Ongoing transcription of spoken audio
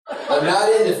I'm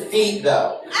not into feet,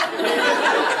 though.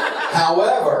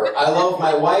 However, I love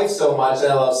my wife so much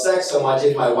and I love sex so much.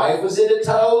 If my wife was into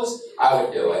toes, I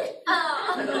would do it.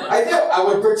 I do. I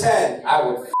would pretend. I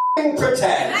would f***ing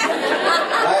pretend.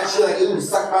 I'd actually like, ooh,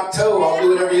 suck my toe. I'll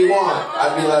do whatever you want.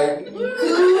 I'd be like,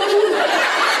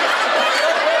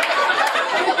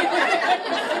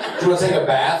 do you want to take a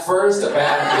bath first? A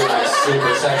bath would be like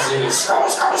super sexy. Scrub.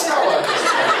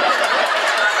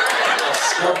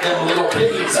 Scrub them little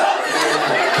piggies up.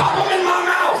 Pop them in my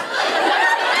mouth.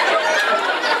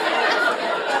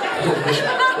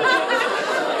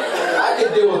 I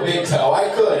could do a big toe. I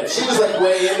could. If she was like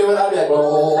way into it, I'd be like,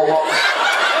 whoa. I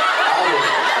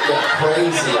would get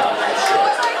crazy on that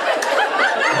shit.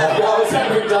 If I was at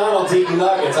McDonald's eating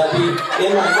nuggets, I'd be,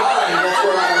 in my mind, that's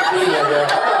where I would be. I'd be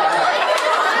like, all right.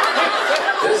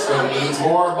 This one needs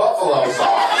more buffalo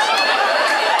sauce.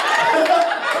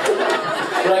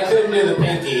 But I couldn't do the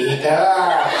pinky. He'd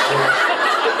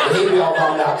be all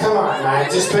bummed out. Come on,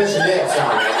 man, just put your lips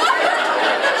on it.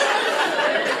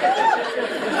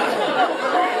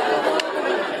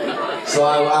 So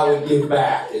I would give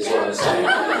back, is what I'm saying.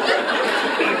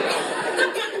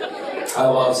 I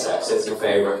love sex. It's my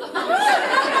favorite.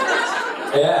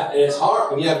 Yeah, it's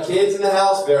hard. When you have kids in the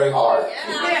house, very hard.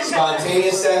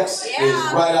 Spontaneous sex is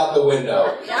right out the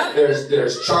window.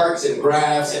 There's charts and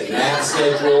graphs and math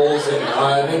schedules, and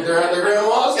I think they're at their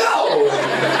grandma's. Go!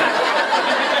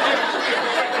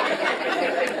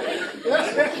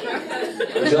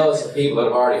 I'm jealous of people that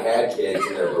have already had kids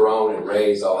and they're grown and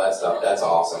raised, all that stuff. That's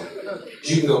awesome.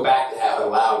 You can go back to having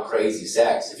loud, crazy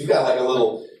sex. If you've got like a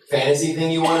little fantasy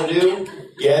thing you want to do,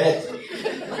 get it.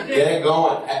 Get it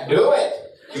going. Do it.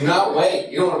 Do not wait.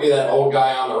 You don't want to be that old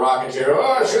guy on the rocking chair. Oh,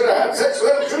 I should have had sex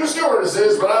with 2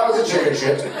 stewardesses, but I was a chicken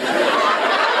shit.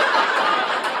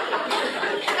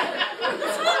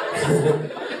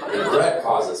 Regret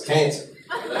causes cancer.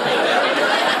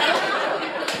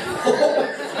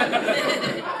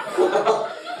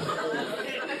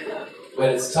 But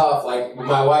it's tough. Like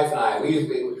my wife and I,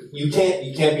 you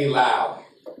can't be loud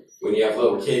when you have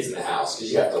little kids in the house because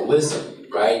you have to listen,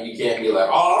 right? You can't be like,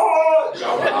 oh,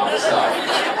 jumping off the stuff.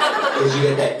 Because you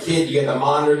get that kid, you get the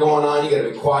monitor going on, you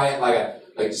gotta be quiet like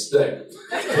just a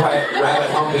quiet rabbit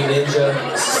humping ninja.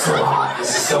 This is so hot, this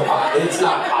is so hot. It's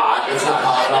not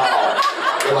hot at all.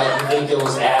 You're like, you think you'll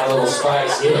just add a little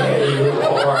spice. Yeah, you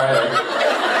whore.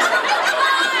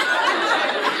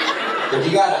 But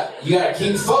you gotta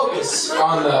keep focus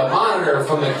on the monitor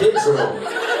from the kids' room.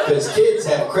 Because kids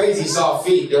have crazy soft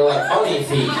feet. They're like bunny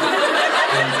feet.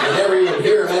 And you never even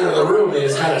hear them enter the room. They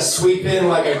just kind of sweep in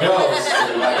like a ghost. And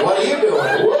you're like, what are you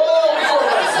doing? Whoa,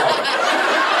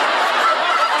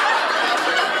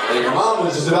 and your mom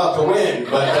was just about to win,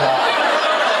 but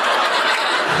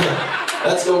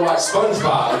let's go watch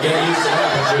SpongeBob and get used to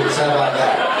apple juice. How about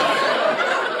that?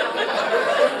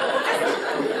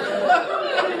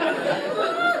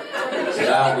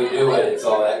 Now we do it. It's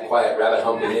all that quiet rabbit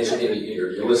humping initiative.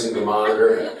 You're listening to the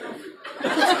monitor.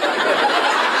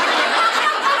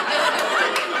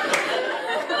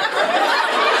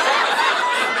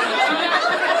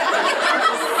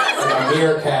 Like a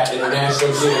meerkat in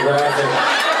National Geographic.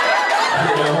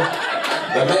 You know,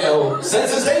 the male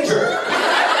senses danger.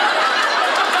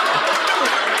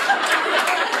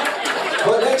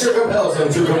 But nature compels him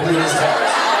to complete his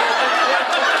task.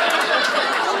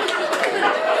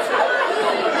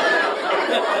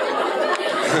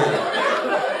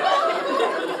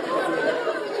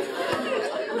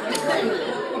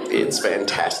 It's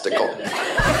fantastical.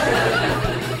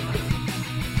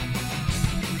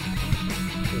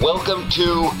 Welcome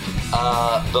to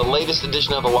the latest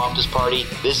edition of the Loftus Party.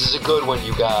 This is a good one,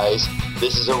 you guys.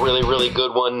 This is a really, really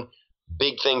good one.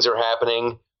 Big things are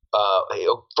happening.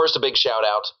 First, a big shout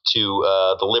out to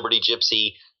the Liberty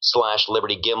Gypsy /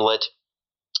 Liberty Gimlet.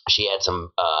 She had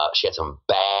some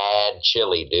bad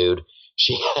chili, dude.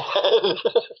 She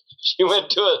went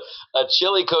to a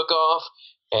chili cook-off.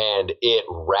 And it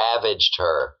ravaged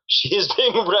her. She is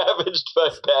being ravaged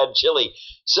by bad chili.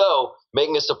 So,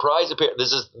 making a surprise appearance.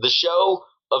 This is the show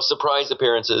of surprise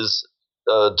appearances.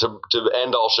 To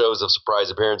end all shows of surprise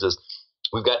appearances,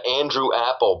 we've got Andrew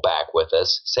Apple back with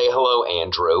us. Say hello,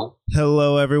 Andrew.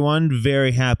 Hello, everyone.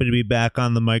 Very happy to be back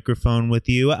on the microphone with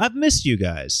you. I've missed you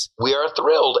guys. We are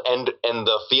thrilled, and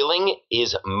the feeling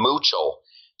is mutual.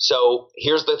 So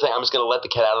here's the thing. I'm just going to let the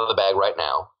cat out of the bag right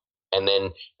now. And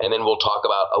then we'll talk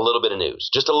about a little bit of news,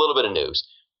 just a little bit of news.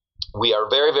 We are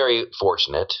very, very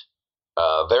fortunate,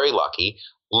 very lucky.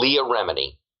 Leah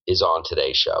Remini is on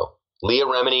today's show. Leah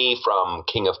Remini from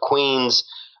King of Queens,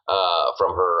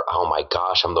 from her. Oh my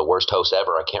gosh, I'm the worst host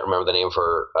ever. I can't remember the name of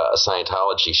her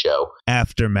Scientology show.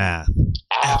 Aftermath.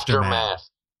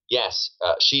 Yes,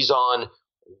 she's on.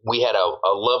 We had a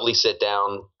lovely sit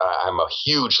down. I'm a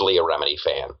huge Leah Remini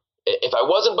fan. If I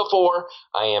wasn't before,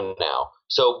 I am now.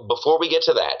 So before we get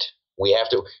to that,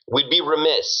 we'd be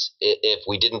remiss if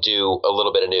we didn't do a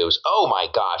little bit of news. Oh my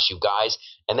gosh, you guys.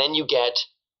 And then you get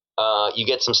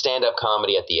some stand-up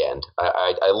comedy at the end.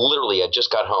 I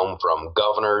just got home from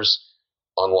Governor's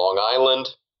on Long Island.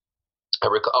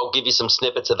 I'll give you some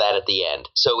snippets of that at the end.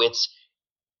 So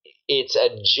it's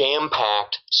a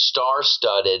jam-packed,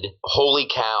 star-studded, holy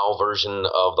cow version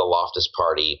of the Loftus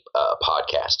Party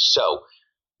podcast. So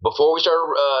before we start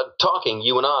talking,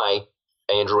 you and I,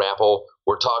 Andrew Apple,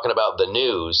 were talking about the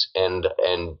news, and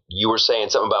you were saying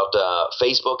something about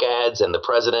Facebook ads and the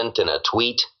president and a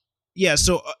tweet. Yeah,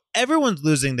 so everyone's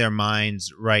losing their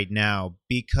minds right now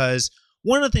because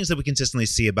one of the things that we consistently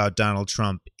see about Donald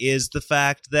Trump is the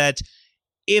fact that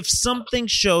if something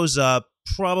shows up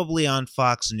probably on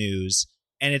Fox News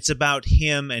and it's about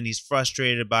him and he's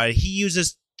frustrated about it, he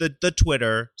uses the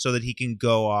Twitter so that he can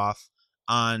go off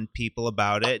on people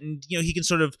about it, and he can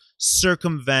sort of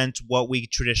circumvent what we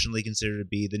traditionally consider to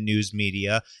be the news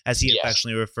media, as he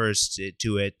affectionately refers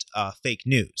to it, fake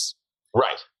news.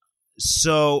 Right.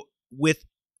 So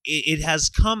it has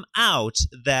come out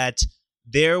that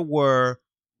there were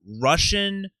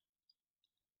Russian,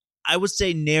 I would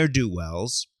say,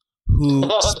 ne'er-do-wells who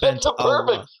spent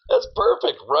That's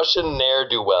perfect. Russian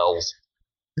ne'er-do-wells.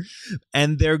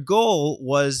 And their goal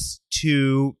was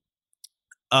to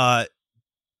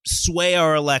sway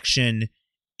our election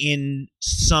in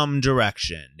some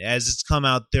direction. As it's come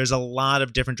out, there's a lot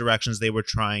of different directions they were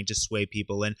trying to sway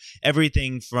people in.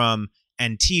 Everything from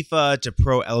Antifa to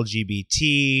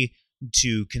pro-LGBT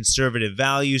to conservative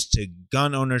values to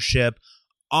gun ownership,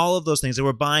 all of those things. They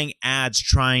were buying ads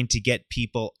trying to get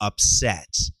people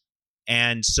upset.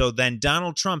 And so then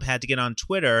Donald Trump had to get on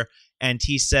Twitter and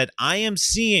he said, I am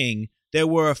seeing there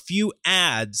were a few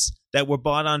ads that were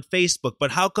bought on Facebook,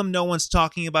 but how come no one's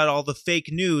talking about all the fake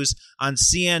news on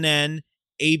CNN,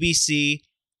 ABC,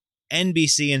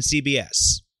 NBC, and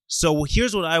CBS? So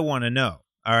here's what I want to know,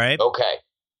 all right? Okay.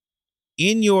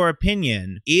 In your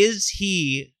opinion, is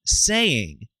he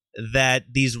saying that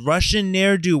these Russian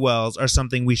ne'er-do-wells are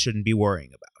something we shouldn't be worrying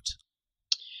about?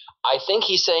 I think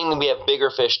he's saying that we have bigger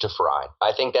fish to fry.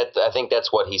 I think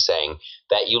that's what he's saying.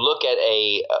 That you look at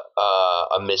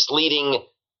a misleading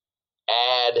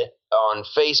ad on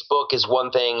Facebook is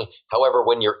one thing. However,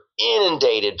 when you're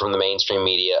inundated from the mainstream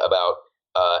media about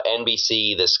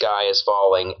NBC, the sky is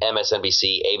falling,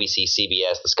 MSNBC, ABC,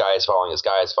 CBS, the sky is falling,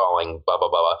 blah, blah,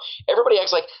 blah, blah. Everybody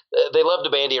acts like they love to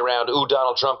bandy around, ooh,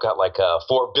 Donald Trump got like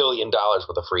 $4 billion worth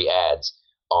of free ads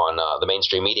on the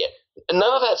mainstream media.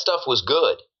 None of that stuff was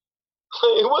good.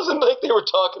 It wasn't like they were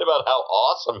talking about how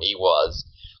awesome he was.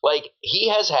 Like,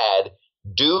 he's had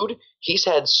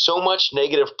so much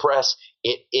negative press,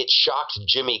 it shocked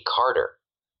Jimmy Carter.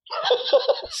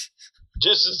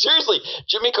 Just seriously,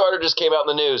 Jimmy Carter just came out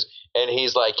in the news, and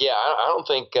he's like, "Yeah, I don't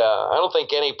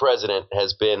think any president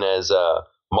has been as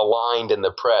maligned in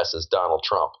the press as Donald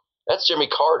Trump." That's Jimmy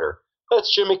Carter.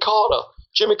 That's Jimmy Carter.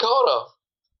 Jimmy Carter.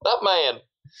 That man.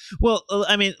 Well,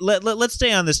 I mean, let's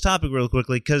stay on this topic real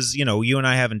quickly because you and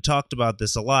I haven't talked about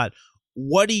this a lot.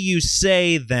 What do you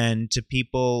say then to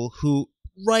people who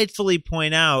rightfully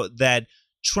point out that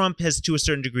Trump has, to a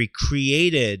certain degree,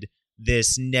 created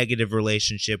this negative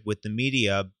relationship with the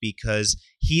media because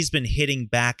he's been hitting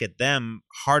back at them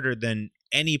harder than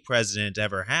any president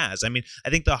ever has? I mean, I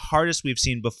think the hardest we've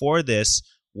seen before this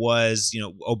was,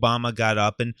 Obama got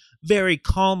up and very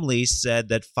calmly said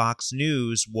that Fox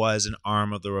News was an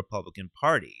arm of the Republican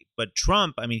Party. But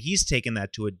Trump, I mean, he's taken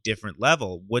that to a different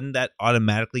level. Wouldn't that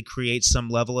automatically create some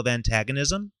level of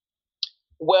antagonism?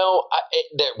 Well,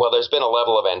 there's been a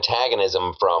level of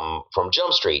antagonism from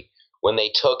Jump Street when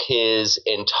they took his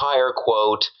entire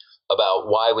quote about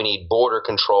why we need border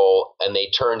control and they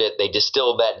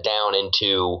distilled that down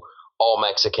into all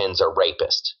Mexicans are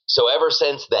rapists. So ever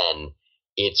since then,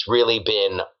 it's really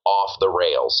been off the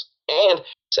rails. And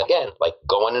again, like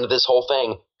going into this whole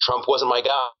thing, Trump wasn't my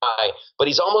guy, but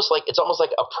it's almost like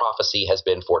a prophecy has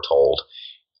been foretold.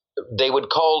 They would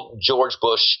call George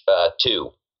Bush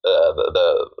II,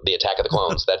 the attack of the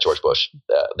clones, that George Bush.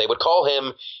 They would call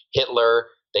him Hitler.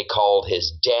 They called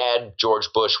his dad, George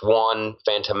Bush I,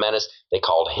 Phantom Menace. They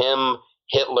called him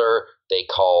Hitler. They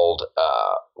called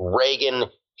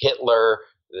Reagan Hitler.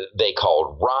 They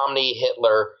called Romney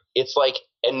Hitler. It's like,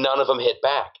 and none of them hit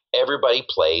back. Everybody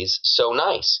plays so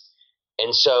nice.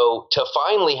 And so to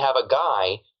finally have a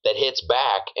guy that hits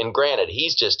back. And granted,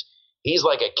 he's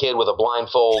like a kid with a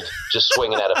blindfold just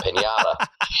swinging at a piñata.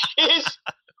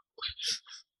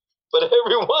 But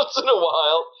every once in a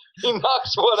while, he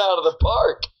knocks one out of the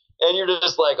park. And you're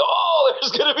just like, oh,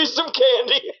 there's going to be some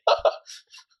candy.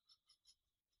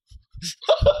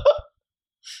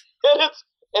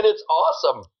 and it's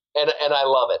awesome. And I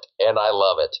love it. And I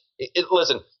love it.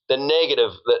 Listen, the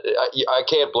negative, I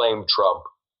can't blame Trump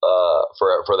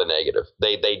for the negative.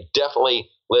 They definitely,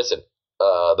 listen,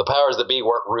 the powers that be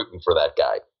weren't rooting for that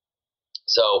guy.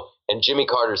 So, and Jimmy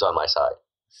Carter's on my side.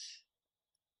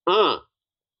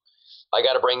 I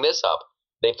got to bring this up.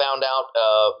 They found out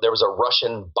there was a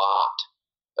Russian bot.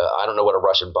 I don't know what a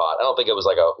Russian bot. I don't think it was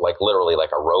literally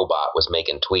like a robot was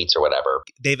making tweets or whatever.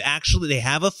 They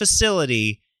have a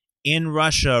facility in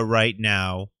Russia right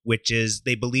now, which is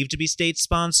they believe to be state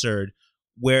sponsored,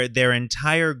 where their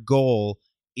entire goal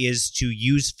is to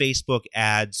use Facebook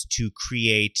ads to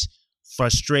create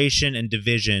frustration and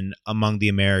division among the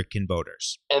American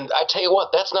voters. And I tell you what,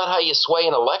 that's not how you sway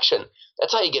an election.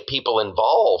 That's how you get people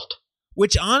involved.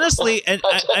 Which honestly, and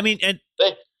I mean, and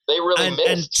they really missed.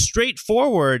 And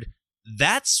straightforward,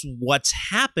 that's what's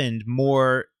happened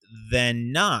more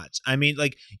than not. I mean,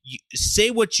 like, say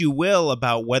what you will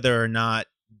about whether or not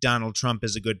Donald Trump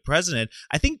is a good president.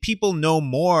 I think people know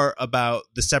more about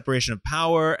the separation of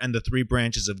power and the three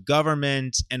branches of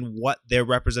government and what their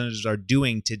representatives are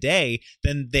doing today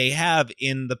than they have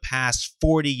in the past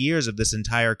 40 years of this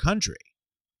entire country.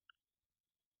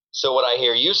 So what I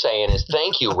hear you saying is,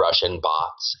 thank you, Russian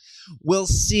bots. We'll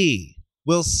see.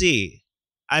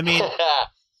 I mean,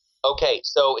 okay.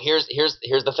 So here's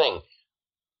the thing.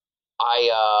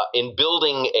 In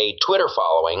building a Twitter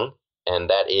following, and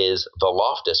that is the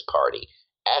Loftus Party,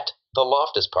 at the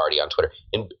Loftus Party on Twitter.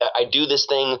 And I do this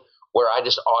thing where I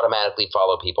just automatically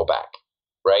follow people back.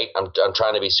 Right? I'm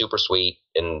trying to be super sweet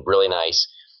and really nice.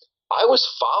 I was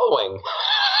following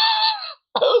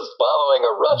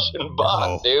a Russian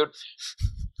bot, dude.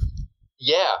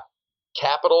 Yeah.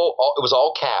 Capital, it was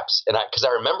all caps. And because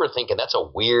I remember thinking that's a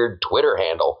weird Twitter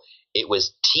handle. It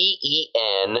was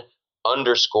TEN_GOP.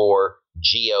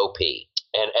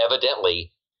 And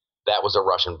evidently that was a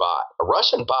Russian bot. A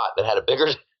Russian bot that had a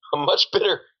much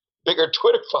bigger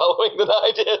Twitter following than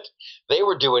I did. They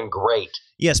were doing great.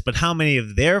 Yes, but how many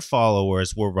of their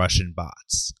followers were Russian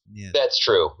bots? Yeah. That's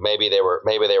true. Maybe they were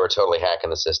totally hacking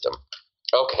the system.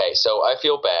 Okay, so I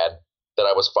feel bad that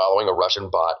I was following a Russian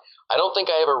bot. I don't think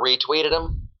I ever retweeted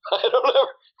him. I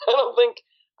don't think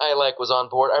I was on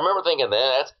board. I remember thinking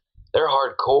they're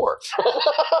hardcore.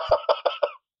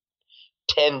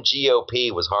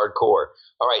 10GOP was hardcore.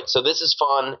 All right, so this is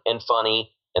fun and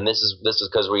funny, and this is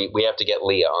because we have to get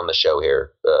Leah on the show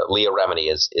here. Leah Remini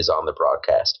is on the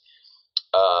broadcast.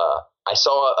 I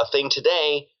saw a thing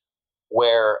today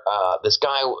where this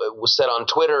guy was said on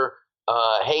Twitter,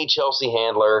 hey, Chelsea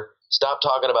Handler, stop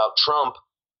talking about Trump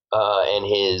and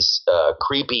his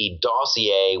creepy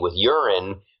dossier with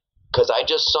urine, because I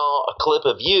just saw a clip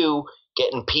of you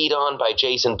getting peed on by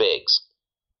Jason Biggs.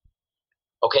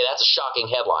 Okay, that's a shocking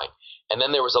headline. And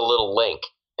then there was a little link,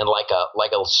 and like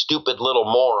a stupid little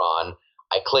moron,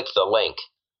 I clicked the link,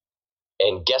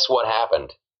 and guess what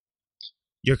happened?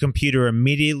 Your computer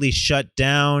immediately shut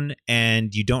down,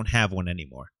 and you don't have one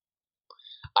anymore.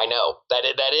 I know.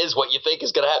 That is what you think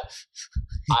is going to happen.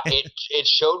 It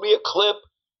showed me a clip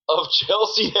of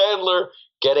Chelsea Handler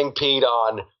getting peed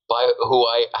on by who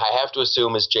I have to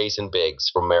assume is Jason Biggs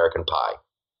from American Pie.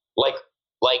 Like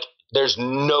there's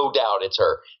no doubt it's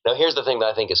her. Now, here's the thing that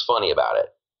I think is funny about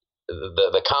it.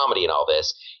 The comedy in all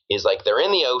this is like they're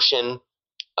in the ocean.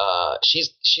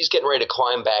 She's getting ready to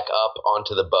climb back up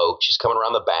onto the boat. She's coming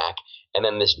around the back. And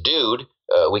then this dude,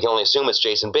 we can only assume it's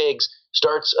Jason Biggs,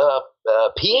 starts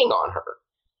peeing on her.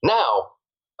 Now,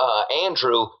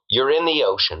 Andrew, you're in the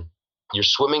ocean. You're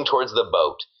swimming towards the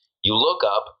boat. You look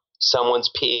up. Someone's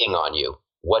peeing on you.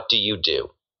 What do?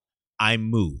 I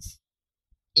move.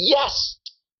 Yes.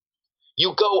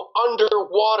 You go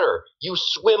underwater. You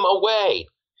swim away.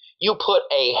 You put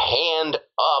a hand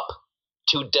up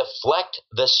to deflect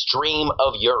the stream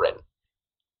of urine.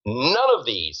 None of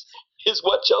these is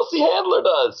what Chelsea Handler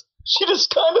does. She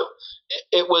just kind of,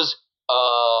 it was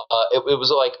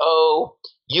like, oh,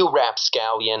 you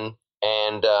rapscallion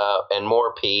and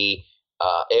more pee.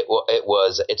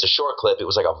 It's a short clip. It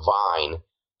was like a vine.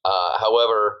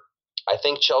 However, I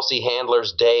think Chelsea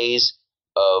Handler's days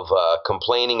of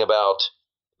complaining about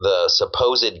the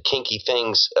supposed kinky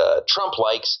things Trump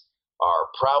likes are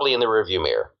probably in the rearview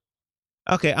mirror.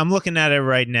 Okay, I'm looking at it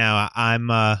right now.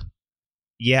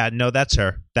 Yeah, no, that's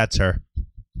her. That's her.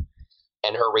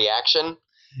 And her reaction?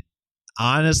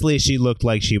 honestly, she looked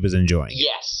like she was enjoying it.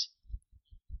 Yes.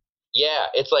 Yeah,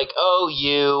 it's like, oh,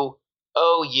 you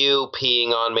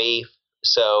peeing on me.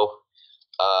 So,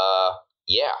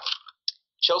 yeah.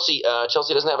 Chelsea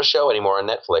doesn't have a show anymore on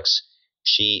Netflix.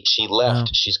 She left. No.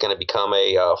 She's going to become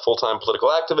a full-time political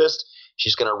activist.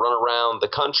 She's going to run around the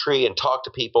country and talk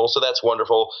to people. So that's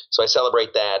wonderful. So I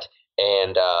celebrate that.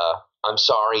 And I'm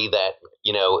sorry that,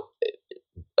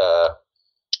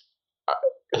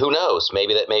 who knows?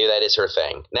 Maybe that is her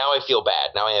thing. Now I feel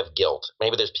bad. Now I have guilt.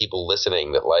 Maybe there's people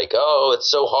listening that like, oh, it's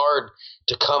so hard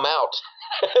to come out.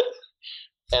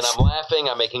 And I'm laughing.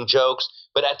 I'm making jokes.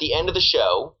 But at the end of the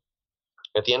show,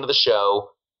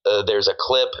 there's a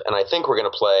clip, and I think we're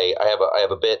going to play. I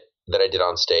have a bit that I did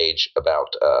on stage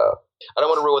about. I don't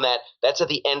want to ruin that. That's at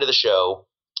the end of the show.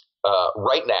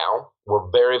 Right now, we're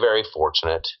very, very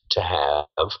fortunate to have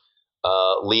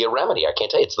Leah Remini. I can't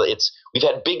tell you. It's we've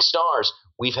had big stars.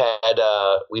 We've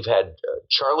had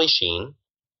Charlie Sheen.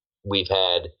 We've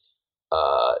had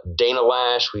Dana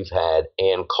Lash. We've had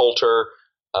Ann Coulter.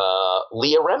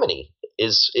 Leah Remini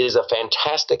is a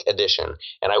fantastic addition,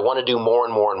 and I want to do more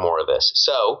and more and more of this.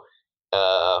 So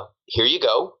here you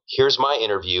go. Here's my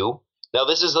interview. Now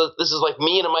this is like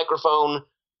me and a microphone,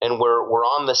 and we're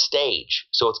on the stage,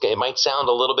 so it might sound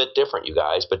a little bit different, you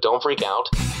guys, but don't freak out.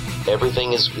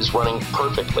 Everything is running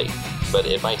perfectly, but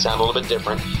it might sound a little bit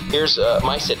different. Here's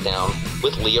my sit down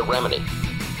with Leah Remini.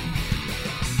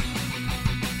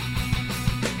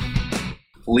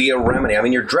 Leah Remini, I'm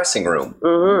in your dressing room.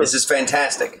 Mm-hmm. This is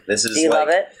fantastic. Do you love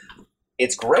it?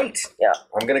 It's great. Yeah.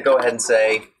 I'm going to go ahead and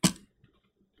say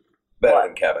better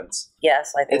than Kevin's.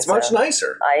 Yes, I think it's much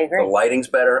nicer. I agree. The lighting's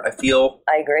better. I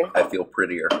agree. I feel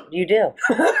prettier. You do.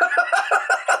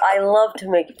 I love to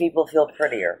make people feel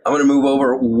prettier. I'm going to move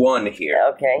over one here.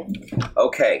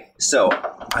 Okay. So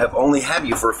I only have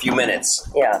you for a few minutes.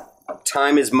 Yeah.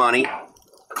 Time is money.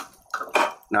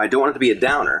 Now I don't want it to be a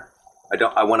downer.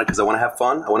 I want to have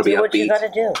fun. I want to be upbeat. Do what you got to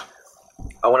do.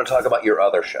 I want to talk about your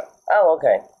other show. Oh,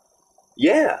 okay.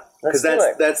 Yeah, because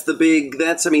that's the big.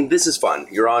 This is fun.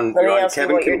 You're on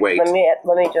Kevin Can Wait. Let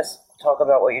me just talk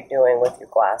about what you're doing with your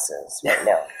glasses right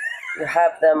now. You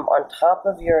have them on top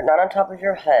of not on top of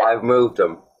your head. I've moved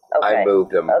them. Okay. I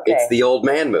moved them. Okay. It's the old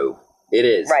man move. It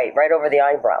is. Right over the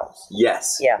eyebrows.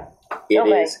 Yes. Yeah. It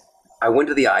is. I went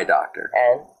to the eye doctor.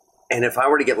 And if I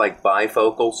were to get like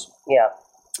bifocals. Yeah.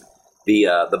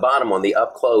 The bottom one, the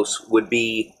up close, would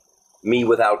be me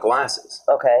without glasses.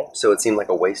 Okay. So it seemed like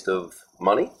a waste of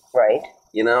money. Right.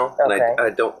 You know? Okay. And I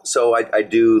don't, so I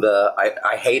do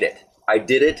I hate it. I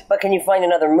did it. But can you find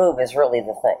another move is really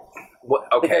the thing. What?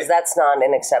 Okay. Because that's not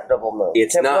an acceptable move.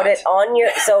 It's not. To put it on your,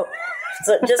 so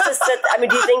just to sit,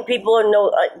 do you think people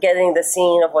are getting the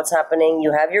scene of what's happening?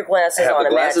 You have your glasses on. I have the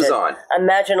glasses on.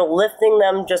 Imagine lifting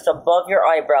them just above your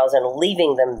eyebrows and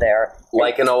leaving them there.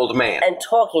 Like an old man. And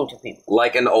talking to people.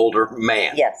 Like an older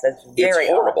man. Yes, that's very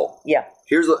horrible. Odd. Yeah.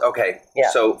 Okay.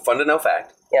 So, fun to know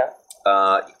fact. Yeah.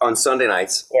 On Sunday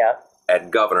nights. Yeah. At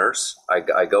Governor's,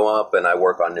 I go up and I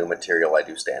work on new material. I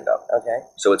do stand-up. Okay.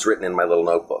 So it's written in my little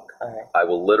notebook. Okay.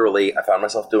 I found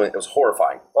myself doing it. It was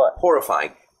horrifying. What?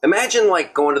 Horrifying. Imagine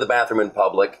like going to the bathroom in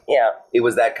public. Yeah. It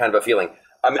was that kind of a feeling.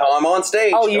 I'm on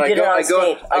stage. Oh, you did it on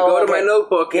stage. I go to my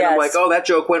notebook and I'm like, oh, that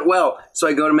joke went well. So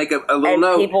I go to make a little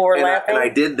note. And people were laughing? And I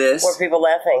did this. Were people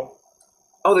laughing?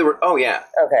 Oh, they were. Oh, yeah.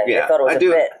 Okay. Yeah. I thought it was a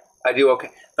bit. I do okay.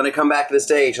 Then I come back to the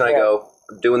stage and I go,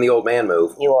 I'm doing the old man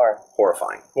move. You are.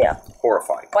 Horrifying. Yeah.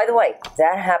 Horrifying. By the way,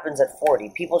 that happens at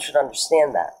 40. People should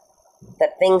understand that.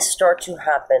 That things start to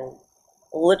happen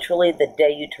literally the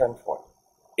day you turn 40.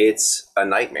 It's a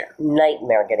nightmare.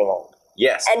 Nightmare getting old.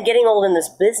 Yes. And getting old in this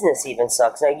business even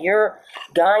sucks. Now, your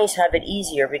guys have it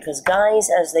easier because guys,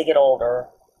 as they get older,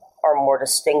 are more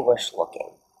distinguished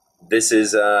looking. This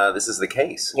is the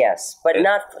case. Yes, but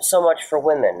not so much for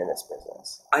women in this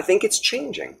business. I think it's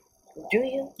changing. Do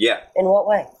you? Yeah. In what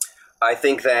way? I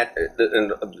think that,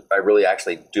 and I really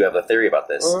actually do have a theory about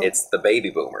this. Mm-hmm. It's the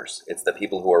baby boomers. It's the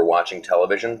people who are watching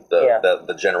television,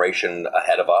 the generation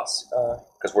ahead of us.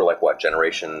 Because we're like, what,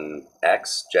 Generation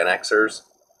X, Gen Xers?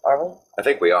 Are we? I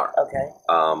think we are. Okay.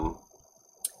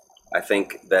 I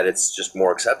think that it's just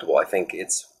more acceptable. I think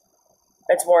it's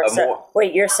more acceptable.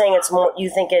 Wait, you're saying it's more? You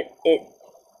think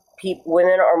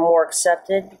women are more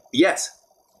accepted? Yes.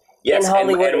 In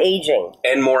Hollywood, aging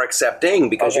and more accepting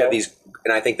because you have these,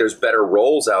 and I think there's better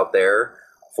roles out there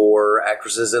for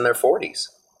actresses in their 40s.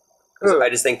 I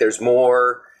just think there's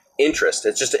more interest.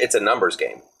 It's a numbers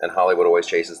game, and Hollywood always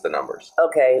chases the numbers.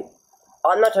 Okay.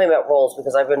 I'm not talking about roles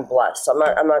because I've been blessed.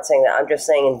 I'm not saying that. I'm just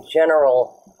saying in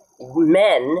general,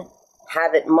 men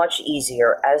have it much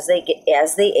easier as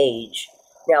they age.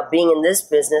 Now, being in this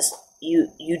business,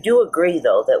 you do agree,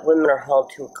 though, that women are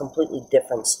held to a completely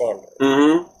different standard.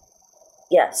 Mm-hmm.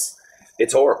 Yes.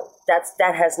 It's horrible.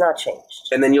 That has not changed.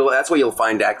 And then that's why you'll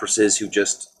find actresses who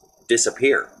just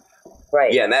disappear.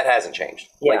 Right. Yeah, and that hasn't changed.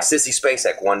 Yeah. Like Sissy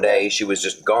Spacek, one day she was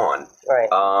just gone. Right.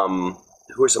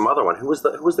 Who was some other one? Who was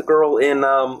the girl in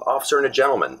Officer and a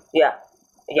Gentleman? Yeah.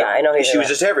 Yeah, I know. She was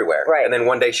just everywhere. Right. And then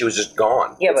one day she was just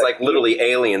gone. Yeah, it's but like literally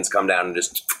aliens come down and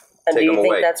just and take them away. Do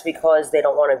you think that's because they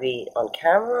don't want to be on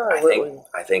camera? Or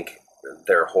I think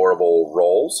they're horrible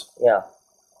roles. Yeah.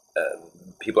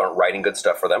 People aren't writing good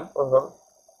stuff for them. Mm-hmm.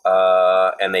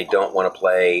 And they don't want to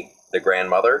play the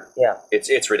grandmother. Yeah.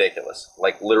 It's ridiculous.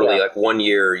 Like literally, like one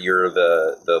year you're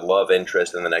the love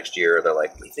interest, and the next year they're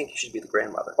like, we think you should be the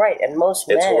grandmother. Right, and most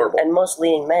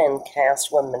leading men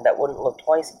cast women that wouldn't look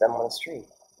twice at them on the street.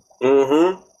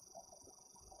 Mm-hmm.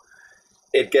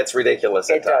 It gets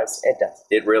ridiculous at times. It does.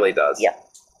 It really does. Yeah.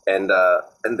 And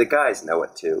the guys know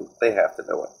it too. They have to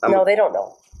know it. No, they don't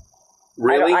know.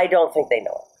 Really? I don't think they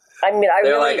know it. I mean,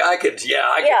 They're like, I could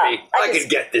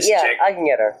get this chick. I can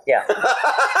get her. Yeah.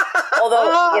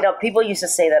 Although, people used to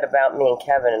say that about me and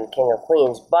Kevin and King of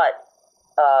Queens, but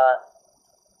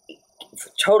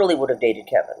totally would have dated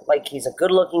Kevin. Like, he's a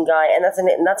good-looking guy, and that's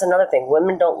another thing.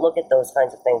 Women don't look at those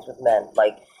kinds of things with men.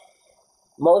 Like,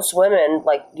 most women,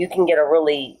 like, you can get a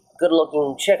really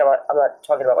good-looking chick. I'm not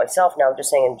talking about myself now. I'm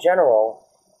just saying in general.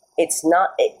 It's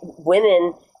not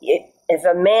women. If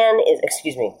a man is,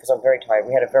 excuse me, because I'm very tired.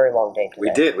 We had a very long day today. We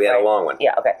did. We had a long one.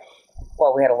 Yeah. Okay.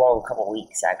 Well, we had a long couple of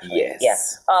weeks actually.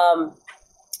 Yes. Yeah.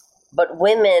 But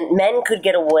men could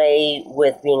get away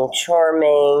with being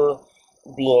charming,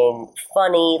 being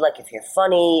funny. Like if you're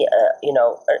funny,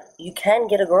 you can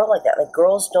get a girl like that. Like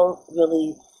girls don't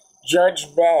really judge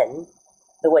men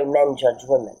the way men judge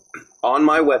women. On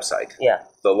my website,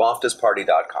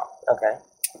 theloftusparty.com. Okay.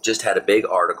 Just had a big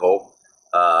article,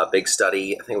 big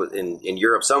study. I think it was in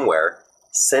Europe somewhere.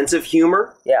 Sense of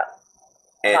humor. Yeah.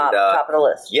 And top of the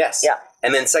list. Yes. Yeah.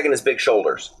 And then second is big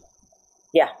shoulders.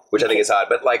 Yeah. Which I think is odd,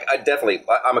 but like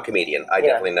I'm a comedian. I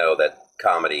definitely know that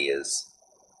comedy is.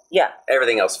 Yeah.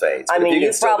 Everything else fades. I mean,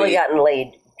 you've probably gotten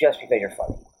laid just because you're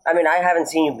funny. I mean, I haven't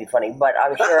seen you be funny, but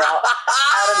I'm sure out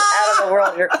of the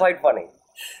world you're quite funny.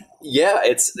 Yeah,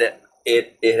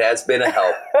 it has been a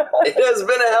help. It has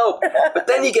been a help. But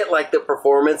then you get like the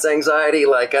performance anxiety,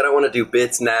 like I don't want to do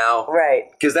bits now. Right.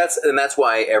 Because that's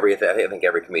why I think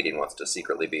every comedian wants to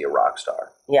secretly be a rock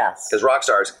star. Yes. Because rock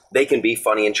stars, they can be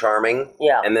funny and charming.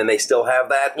 Yeah. And then they still have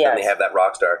that. Yes. Then they have that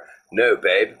rock star. No,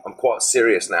 babe, I'm quite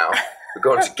serious now. We're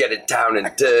going to get it down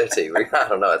and dirty. I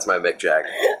don't know. That's my Mick Jagger.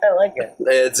 I like it.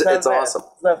 It's awesome.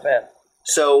 It's not bad.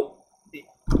 So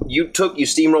you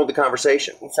steamrolled the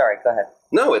conversation. Sorry, go ahead.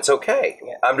 No, it's okay.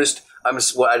 Yeah. I just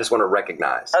want to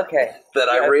recognize. Okay. That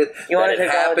it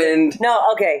happened. No,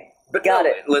 okay. But got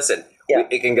it. Listen,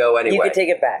 it can go anyway. You can take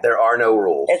it back. There are no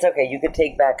rules. It's okay. You can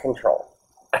take back control.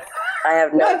 I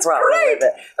have no problem with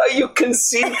it. You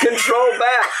concede control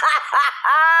back.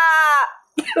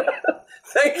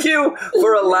 Thank you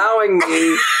for allowing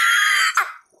me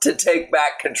to take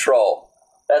back control.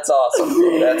 That's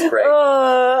awesome. That's great.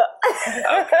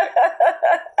 Okay.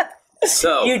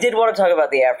 So you did want to talk about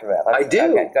the aftermath. I do.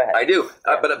 Okay, go ahead. I do.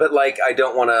 Yeah. But like, I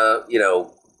don't want to,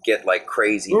 get like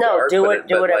crazy. No, dark, do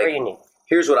whatever you need.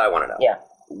 Here's what I want to know. Yeah.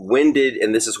 When did,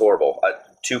 and this is horrible,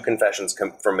 2 confessions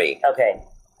from me. Okay.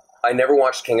 I never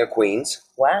watched King of Queens.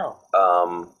 Wow.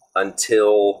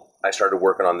 Until I started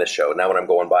working on this show. Now when I'm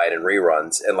going by it in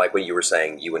reruns, and like when you were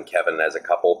saying, you and Kevin as a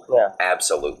couple,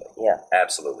 absolutely. Yeah.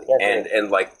 Absolutely. Yeah, and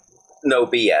like, no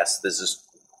BS. This is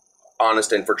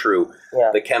honest and for true.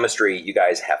 Yeah. The chemistry, you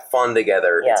guys have fun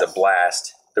together. Yes. It's a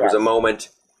blast. There was a moment,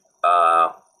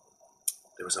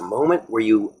 where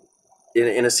you,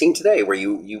 in a scene today, where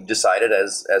you decided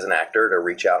as an actor to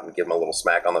reach out and give him a little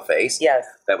smack on the face. Yes.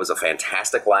 That was a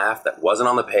fantastic laugh. That wasn't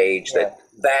on the page. Yeah.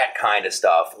 That kind of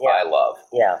stuff I love.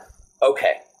 Yeah.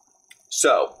 Okay.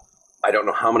 So, I don't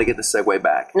know how I'm going to get this segue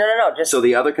back. No. So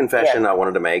the other confession I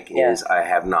wanted to make is I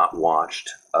have not watched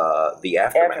The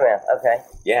Aftermath. Okay.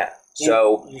 Yeah.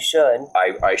 So you should.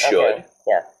 I should. Okay.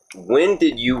 Yeah. When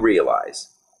did you realize,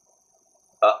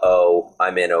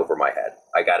 I'm in over my head?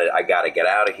 I gotta get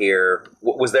out of here.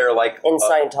 Was there like in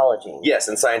Scientology? Yes,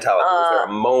 in Scientology. Was there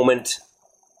a moment?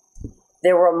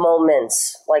 There were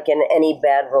moments, like in any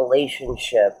bad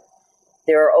relationship.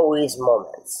 There are always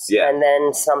moments. Yeah. And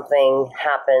then something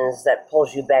happens that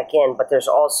pulls you back in. But there's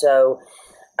also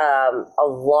a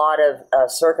lot of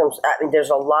there's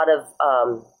a lot of...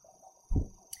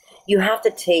 you have to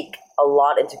take a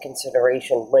lot into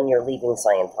consideration when you're leaving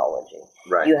Scientology.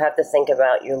 Right. You have to think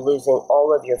about you're losing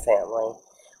all of your family,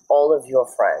 all of your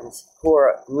friends who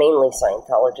are mainly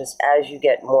Scientologists, as you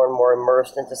get more and more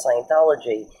immersed into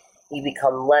Scientology, you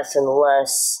become less and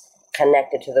less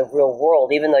connected to the real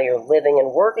world, even though you're living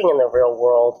and working in the real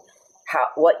world.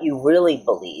 What you really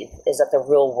believe is that the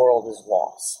real world is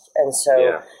lost. And so,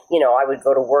 I would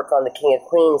go to work on the King of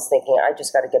Queens thinking, I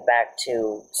just got to get back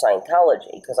to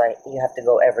Scientology because you have to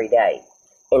go every day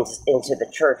into the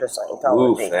Church of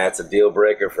Scientology. Oof, that's a deal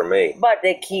breaker for me. But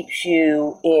it keeps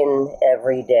you in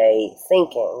everyday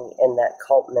thinking and that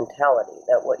cult mentality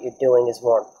that what you're doing is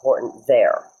more important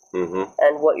there. Mm-hmm.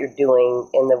 And what you're doing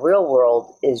in the real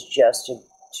world is just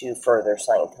to further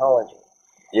Scientology.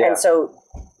 Yeah. And so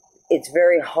it's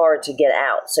very hard to get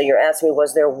out. So you're asking me,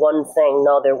 was there one thing?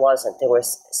 No, there wasn't. There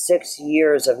was 6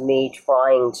 years of me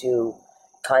trying to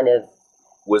kind of...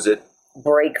 Was it...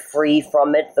 break free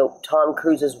from it. Tom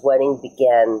Cruise's wedding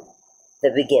began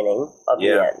the beginning of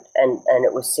the end. And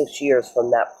it was 6 years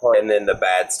from that point. And then the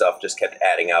bad stuff just kept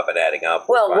adding up and adding up.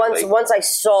 Well, once I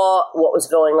saw what was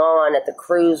going on at the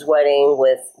Cruise wedding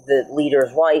with the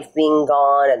leader's wife being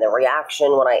gone and the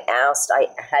reaction when I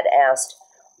had asked,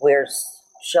 where's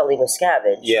Shelley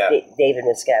Miscavige? Yeah. David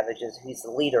Miscavige, he's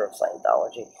the leader of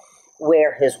Scientology,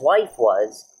 where his wife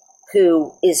was,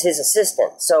 who is his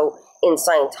assistant. So in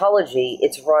Scientology,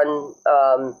 it's run,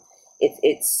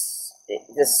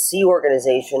 the Sea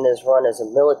organization is run as a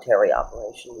military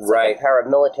operation. It's right. Like a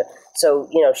paramilitary. So,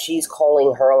 she's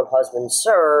calling her own husband,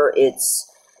 sir.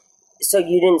 So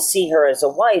you didn't see her as a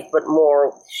wife, but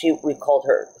more, we called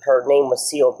her name was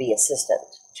COB assistant,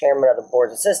 chairman of the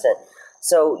board's assistant.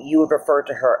 So you would refer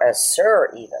to her as sir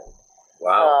even.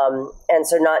 Wow. And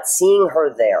so not seeing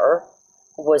her there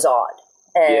was odd.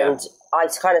 And I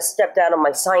kind of stepped out of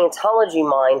my Scientology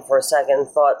mind for a second and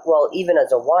thought, well, even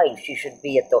as a wife, she should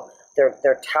be at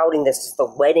they're touting this as the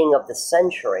wedding of the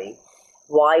century.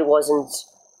 Why wasn't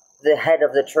the head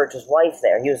of the church's wife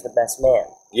there? He was the best man.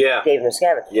 Yeah. David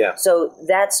Miscavige. Yeah. So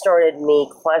that started me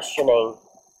questioning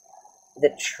the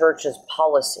church's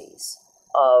policies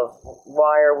of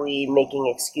why are we making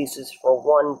excuses for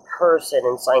one person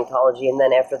in Scientology, and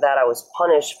then after that I was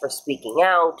punished for speaking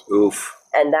out. Oof.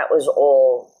 And that was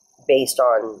all based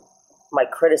on my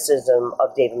criticism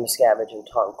of David Miscavige and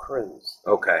Tom Cruise.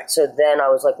 Okay. So then I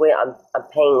was like, wait, I'm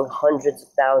paying hundreds of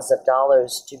thousands of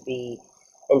dollars to be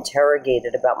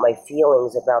interrogated about my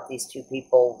feelings about these two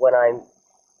people when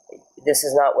this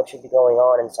is not what should be going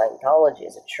on in Scientology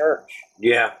as a church.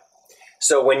 Yeah.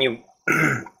 So when you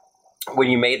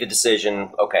made the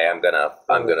decision, okay, I'm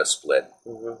gonna split,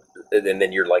 and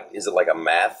then you're like, is it like a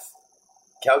math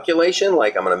calculation?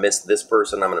 Like, I'm gonna miss this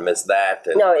person, I'm gonna miss that.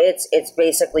 No, it's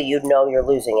basically you're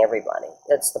losing everybody.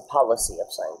 That's the policy of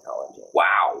Scientology.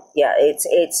 Wow. Yeah,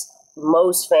 it's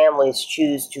most families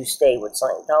choose to stay with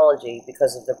Scientology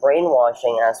because of the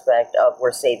brainwashing aspect of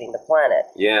we're saving the planet.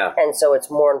 Yeah. And so it's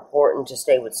more important to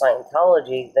stay with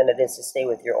Scientology than it is to stay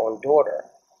with your own daughter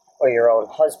or your own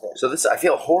husband. So I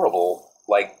feel horrible,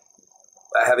 like,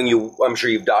 having you, I'm sure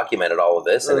you've documented all of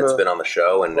this, and it's been on the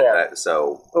show, and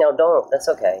so... No, don't. That's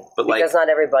okay. But because not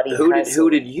everybody who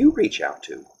did you reach out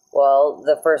to? Well,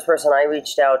 the first person I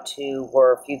reached out to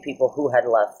were a few people who had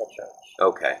left the church.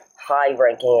 Okay.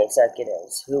 High-ranking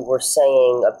executives who were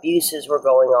saying abuses were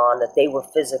going on, that they were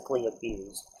physically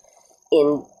abused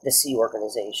in the Sea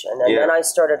organization. And then I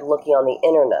started looking on the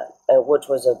internet, which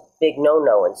was a big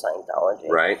no-no in Scientology.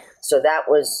 Right. So that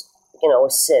was, a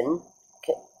sin.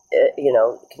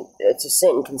 It's a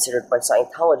sin considered by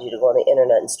Scientology to go on the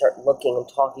internet and start looking and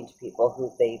talking to people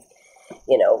who they've,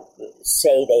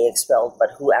 say they expelled,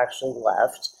 but who actually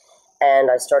left.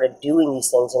 And I started doing these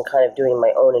things and kind of doing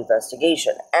my own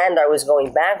investigation. And I was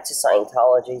going back to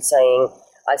Scientology saying,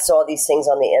 I saw these things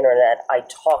on the internet, I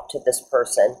talked to this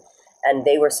person, and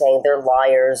they were saying they're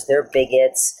liars, they're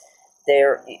bigots,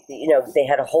 they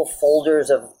had a whole folders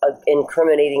of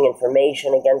incriminating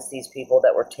information against these people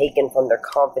that were taken from their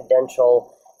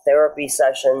confidential therapy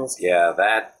sessions. Yeah,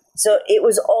 that. So it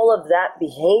was all of that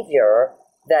behavior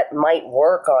that might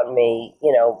work on me,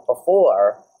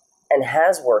 before, and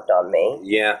has worked on me.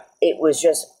 Yeah. It was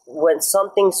just when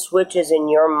something switches in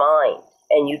your mind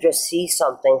and you just see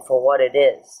something for what it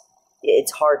is,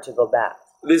 it's hard to go back.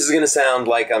 This is going to sound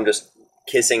like I'm just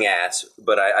kissing ass,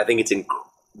 but I think it's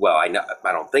I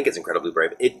don't think it's incredibly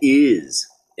brave. It is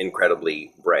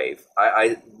incredibly brave.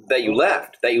 That you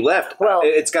left. Well,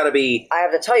 it's got to be. I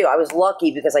have to tell you, I was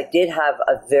lucky because I did have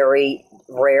a very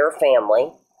rare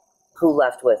family who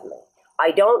left with me. I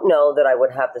don't know that I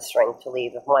would have the strength to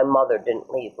leave if my mother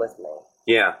didn't leave with me.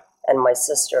 Yeah. And my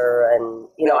sister, and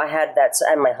I had that,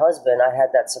 and my husband, I had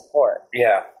that support.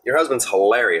 Yeah. Your husband's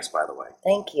hilarious, by the way.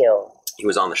 Thank you. He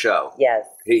was on the show. Yes.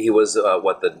 He was oh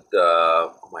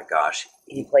my gosh.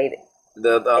 He played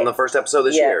on the first episode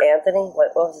this year. Anthony?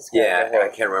 What was his character? Yeah, I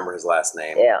can't remember his last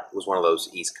name. Yeah. It was one of those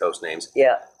East Coast names.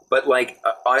 Yeah. But like,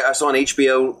 I saw an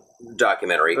HBO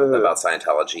documentary about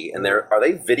Scientology, and are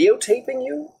they videotaping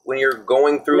you when you're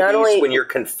going through when you're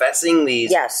confessing these?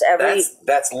 Yes,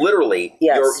 that's literally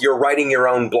you're writing your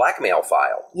own blackmail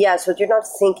file. Yes, but you're not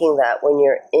thinking that when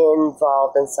you're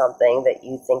involved in something that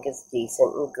you think is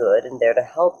decent and good and there to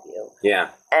help you. Yeah.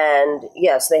 And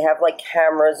yes, they have like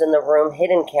cameras in the room,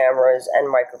 hidden cameras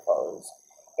and microphones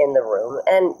in the room,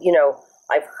 and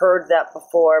I've heard that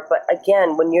before, but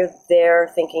again, when you're there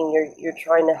thinking you're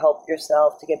trying to help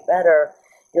yourself to get better,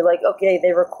 you're like, okay,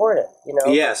 they record it,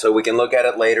 Yeah, so we can look at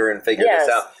it later and figure this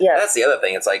out. Yes. That's the other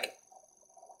thing. It's like,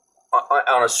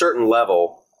 on a certain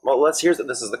level, well, here's an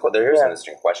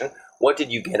interesting question. What did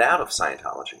you get out of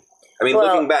Scientology? I mean,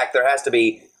 looking back,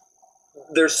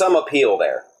 there's some appeal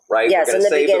there. Right? Yes, we're going to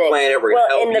save the planet. We're going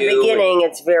to help you. In the beginning,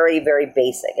 it's very, very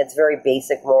basic. It's very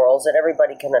basic morals that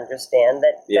everybody can understand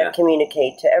that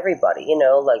communicate to everybody.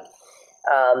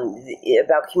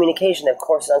 About communication. They have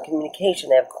courses on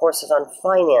communication. They have courses on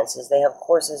finances. They have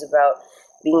courses about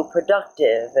being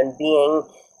productive and being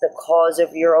the cause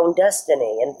of your own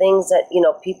destiny and things that,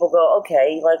 people go,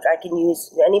 okay, like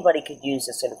anybody could use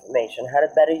this information, how to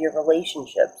better your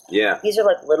relationships. Yeah. These are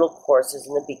like little courses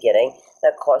in the beginning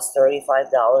that cost $35,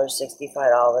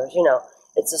 $65,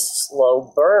 it's a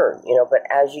slow burn, but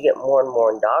as you get more and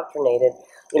more indoctrinated,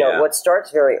 what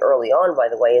starts very early on, by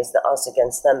the way, is the us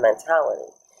against them mentality.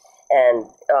 And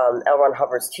L. Ron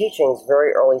Hubbard's teachings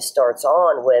very early starts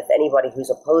on with anybody who's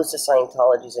opposed to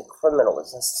Scientology is a criminal,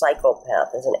 is a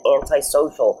psychopath, is an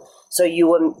antisocial. So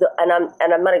and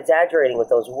I'm not exaggerating with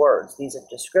those words. These are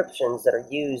descriptions that are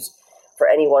used for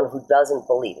anyone who doesn't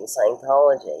believe in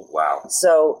Scientology. Wow.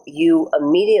 So you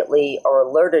immediately are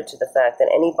alerted to the fact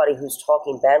that anybody who's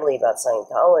talking badly about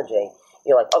Scientology,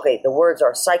 you're like, okay, the words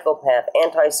are psychopath,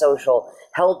 antisocial,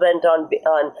 hell-bent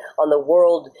on the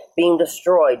world being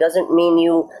destroyed,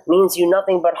 means you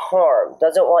nothing but harm,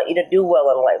 doesn't want you to do well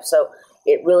in life. So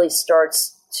it really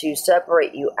starts to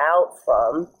separate you out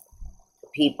from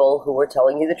people who are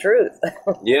telling you the truth.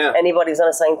 Yeah. Anybody's not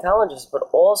a Scientologist, but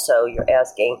also you're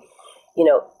asking,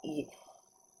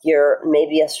 you're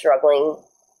maybe a struggling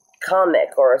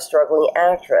comic or a struggling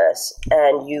actress,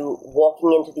 and you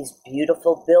walking into these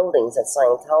beautiful buildings that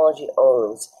Scientology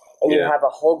owns, and you have a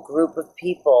whole group of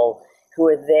people who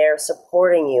are there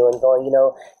supporting you and going,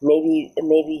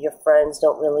 maybe your friends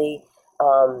don't really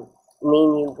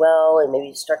mean you well, and maybe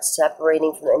you start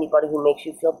separating from anybody who makes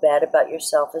you feel bad about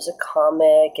yourself as a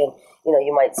comic, and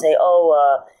you might say,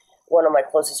 one of my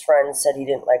closest friends said he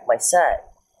didn't like my set.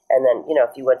 And then,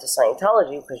 if you went to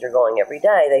Scientology, because you're going every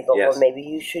day, they go, well, maybe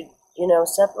you should,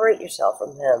 separate yourself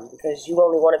from him because you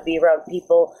only want to be around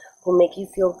people who make you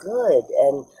feel good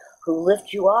and who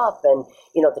lift you up. And,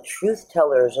 the truth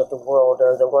tellers of the world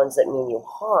are the ones that mean you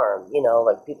harm,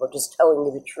 like people just telling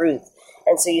you the truth.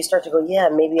 And so you start to go, yeah,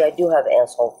 maybe I do have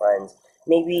asshole friends.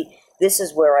 Maybe this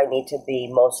is where I need to be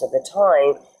most of the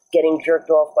time, getting jerked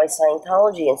off by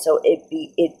Scientology. And so it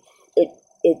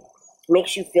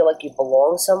makes you feel like you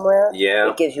belong somewhere.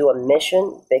 Yeah. It gives you a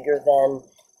mission bigger than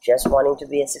just wanting to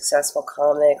be a successful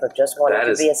comic or just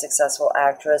wanting to be a successful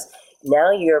actress.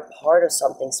 Now you're part of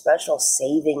something special,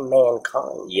 saving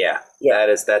mankind. Yeah.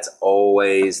 That's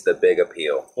always the big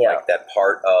appeal. Yeah. Like that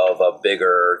part of a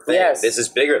bigger thing. Yes. This is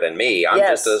bigger than me. I'm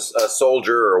just a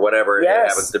soldier or whatever it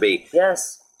happens to be.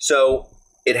 Yes. So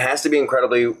it has to be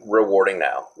incredibly rewarding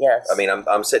now. Yes. I mean,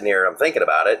 I'm sitting here, I'm thinking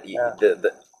about it. Yeah.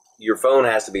 Your phone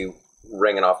has to be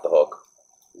ringing off the hook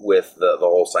with the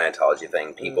whole Scientology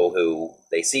thing. People who,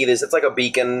 they see this, it's like a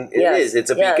beacon. It's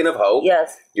a beacon of hope.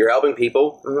 Yes. You're helping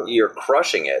people. You're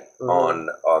crushing it on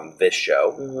this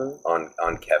show,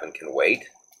 on Kevin Can Wait.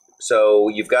 So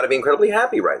you've got to be incredibly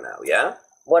happy right now, yeah?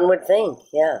 One would think,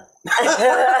 yeah.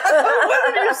 Why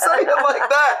did you say it like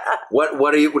that?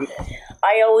 What are you...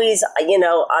 I always,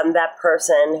 I'm that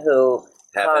person who...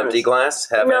 Empty glass?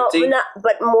 Empty? No,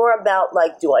 but more about,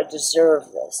 like, do I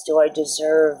deserve this? Do I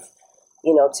deserve,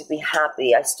 to be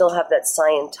happy? I still have that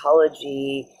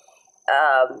Scientology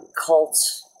cult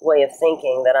way of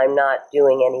thinking that I'm not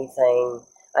doing anything.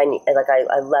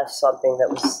 I left something that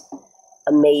was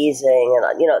amazing, and,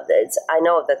 I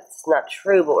know that's not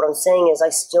true, but what I'm saying is I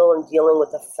still am dealing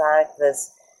with the fact that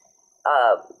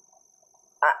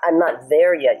I'm not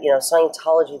there yet.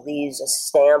 Scientology leaves a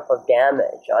stamp of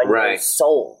damage on your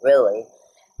soul, really.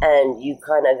 And you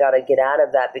kind of got to get out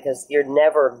of that because you're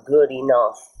never good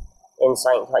enough in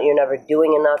Scientology. You're never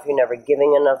doing enough. You're never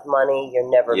giving enough money. You're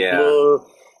never being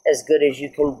as good as you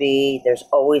can be. There's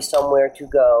always somewhere to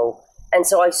go. And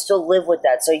so I still live with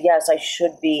that. So yes, I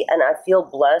should be, and I feel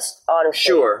blessed, honestly.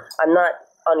 Sure. I'm not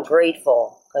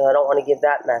ungrateful, because I don't want to give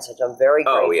that message. I'm very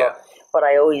grateful. Oh, yeah. But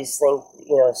I always think,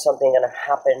 is something going to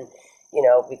happen,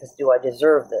 because do I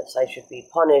deserve this? I should be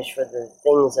punished for the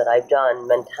things that I've done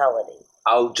mentality.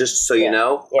 I'll just so you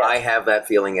know, I have that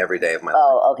feeling every day of my life.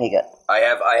 Oh, okay, good. I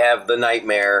have the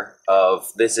nightmare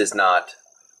of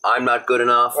I'm not good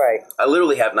enough. Right. I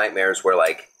literally have nightmares where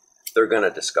they're going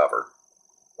to discover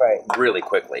really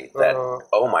quickly that,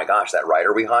 oh my gosh, that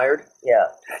writer we hired,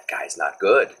 that guy's not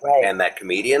good. Right. And that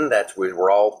comedian,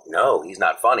 we're all, no, he's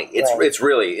not funny. It's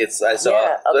really, I think that's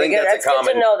that's a common.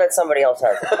 Good to know that somebody else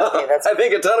has it. Okay, I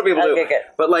think a ton of people do. Okay, good.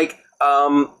 But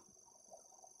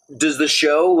does the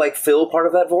show fill part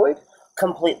of that void?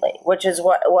 Completely, which is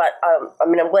what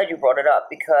I'm glad you brought it up,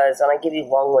 because, and I give you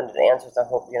long-winded answers, I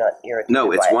hope you're not irritated.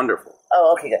 No, it's wonderful.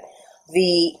 Oh, okay, good.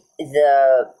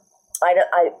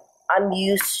 I'm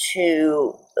used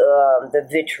to the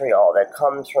vitriol that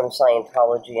comes from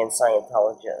Scientology and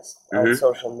Scientologists on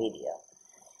social media.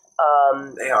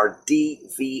 They are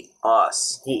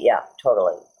devious. Yeah,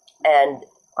 totally. And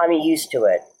I'm used to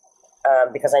it.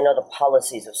 Because I know the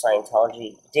policies of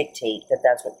Scientology dictate that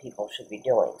that's what people should be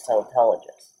doing,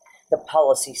 Scientologists. The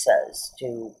policy says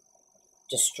to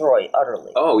destroy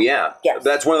utterly. Oh, yeah. Yes.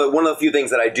 That's one of the few things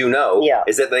that I do know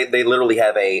is that they literally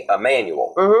have a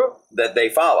manual that they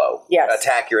follow. Yes.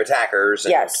 Attack your attackers.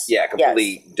 And,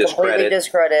 completely discredit. Completely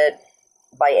discredit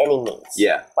by any means.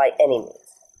 Yeah. By any means.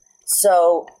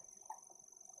 So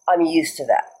I'm used to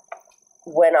that.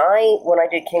 When I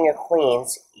did King of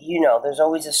Queens, there's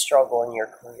always a struggle in your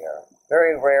career.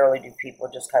 Very rarely do people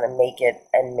just kind of make it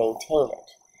and maintain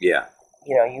it. Yeah.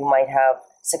 You might have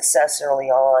success early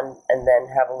on and then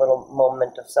have a little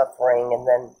moment of suffering, and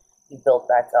then you build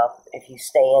back up if you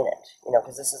stay in it.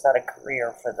 Because this is not a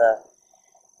career for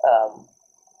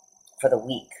the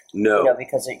weak. No.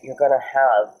 Because you're going to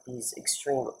have these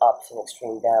extreme ups and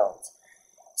extreme downs.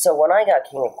 So when I got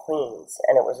King of Queens,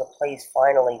 and it was a place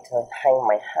finally to hang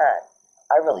my hat,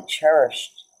 I really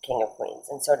cherished King of Queens,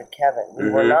 and so did Kevin. We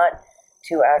were not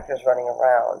two actors running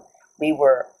around. We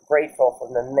were grateful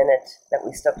from the minute that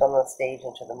we stepped on the stage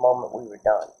into the moment we were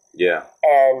done. Yeah.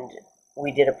 And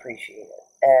we did appreciate it,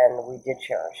 and we did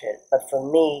cherish it. But for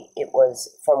me, it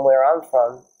was, from where I'm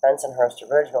from, Bensonhurst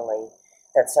originally,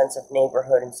 that sense of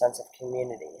neighborhood and sense of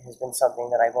community has been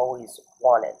something that I've always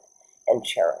wanted and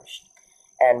cherished.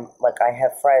 And I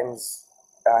have friends,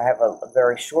 I have a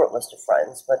very short list of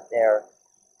friends, but they're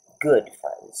good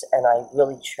friends. And I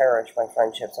really cherish my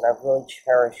friendships, and I really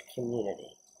cherish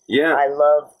community. Yeah. I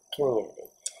love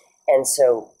community. And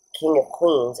so King of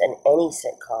Queens and any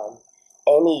sitcom,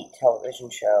 any television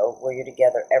show where you're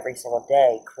together every single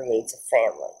day creates a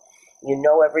family. You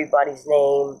know everybody's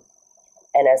name,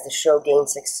 and as the show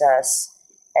gains success,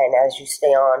 and as you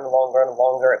stay on longer and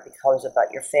longer, it becomes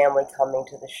about your family coming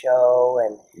to the show,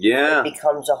 and it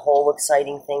becomes a whole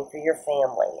exciting thing for your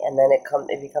family. And then it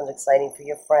becomes exciting for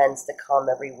your friends to come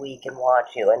every week and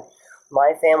watch you. And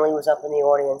my family was up in the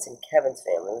audience, and Kevin's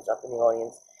family was up in the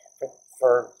audience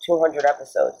for 200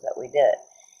 episodes that we did.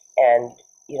 And,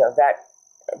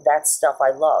 that stuff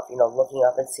I love, looking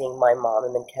up and seeing my mom,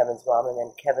 and then Kevin's mom, and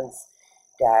then Kevin's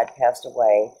dad passed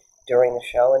away during the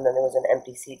show, and then there was an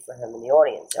empty seat for him in the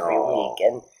audience every week.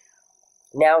 And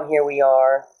now here we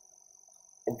are.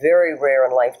 Very rare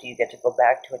in life do you get to go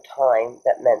back to a time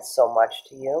that meant so much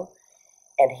to you.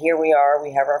 And here we are,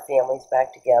 we have our families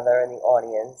back together in the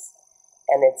audience,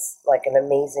 and it's like an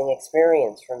amazing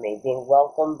experience for me, being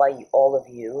welcomed by all of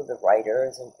you, the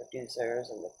writers and producers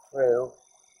and the crew.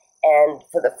 And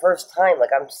for the first time,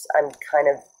 I'm kind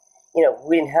of,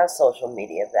 we didn't have social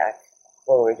media back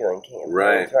when we were doing King of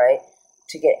Queens, right?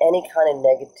 To get any kind of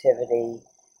negativity,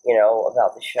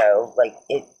 about the show,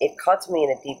 it cuts me in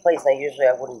a deep place. Now, usually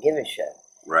I wouldn't give a shit.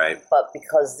 Right. But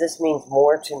because this means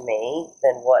more to me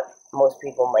than what most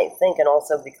people might think, and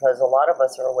also because a lot of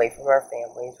us are away from our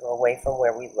families, we're away from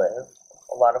where we live.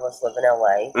 A lot of us live in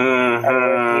LA, and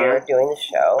we're here doing the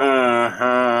show.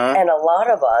 And a lot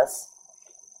of us,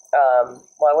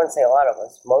 I wouldn't say a lot of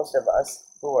us, most of us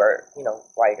who are,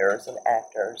 writers and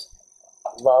actors,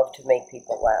 love to make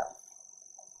people laugh.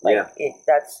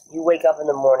 You wake up in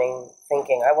the morning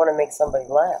thinking, I want to make somebody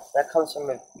laugh. That comes from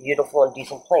a beautiful and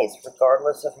decent place,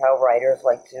 regardless of how writers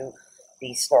like to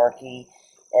be snarky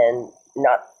and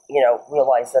not,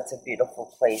 realize that's a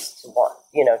beautiful place to want,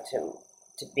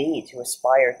 to be, to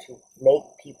aspire to make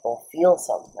people feel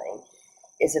something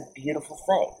is a beautiful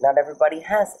thing. Not everybody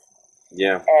has it.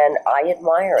 Yeah. And I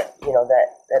admire it,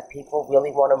 that people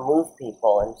really want to move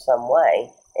people in some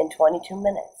way in 22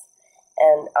 minutes.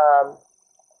 And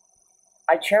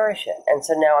I cherish it. And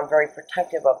so now I'm very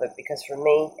protective of it, because for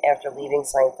me, after leaving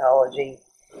Scientology,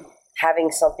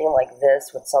 having something like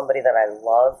this with somebody that I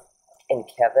love in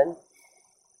Kevin,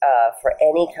 for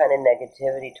any kind of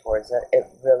negativity towards it, it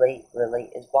really, really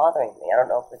is bothering me. I don't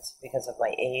know if it's because of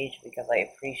my age, because I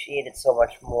appreciate it so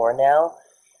much more now,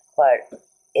 but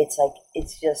it's like,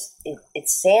 it's just, it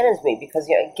saddens me, because,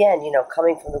 again,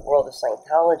 coming from the world of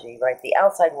Scientology, right, the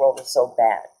outside world is so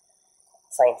bad.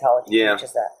 Scientology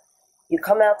teaches that. You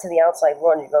come out to the outside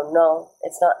world and you go, no,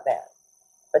 it's not bad.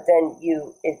 But then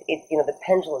the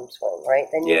pendulum swing, right?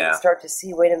 Then you start to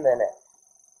see, wait a minute,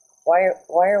 why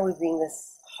are we being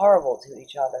this horrible to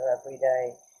each other every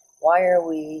day? Why are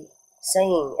we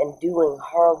saying and doing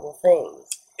horrible things?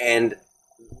 And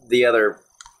the other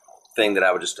thing that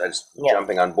I just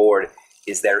jumping on board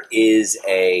is there is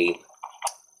an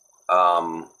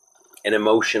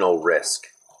emotional risk,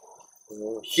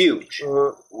 huge,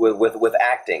 with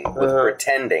acting, with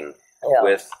pretending,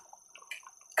 with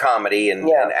comedy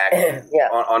and acting.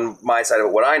 On my side of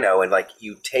it, what I know, and like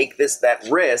you take that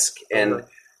risk and.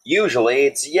 Usually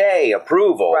it's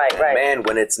approval. Right. Man,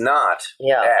 when it's not,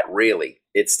 that really,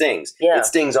 it stings. Yeah. It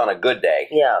stings on a good day.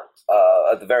 Yeah.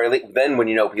 At the very least, then when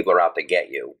people are out to get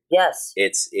you. Yes.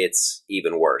 It's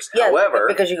even worse. Yeah, however,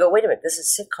 because you go, wait a minute, this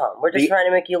is sitcom. We're just trying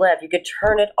to make you laugh. You could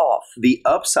turn it off. The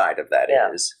upside of that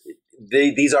is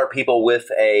these are people with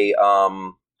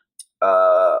an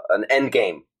end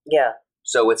game. Yeah.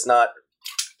 So it's not.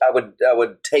 I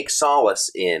would take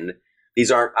solace in. These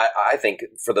aren't. I think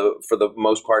for the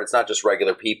most part, it's not just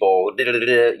regular people.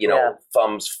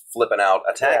 Thumbs flipping out,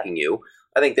 attacking you.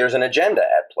 I think there's an agenda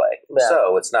at play. Yeah.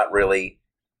 So it's not really.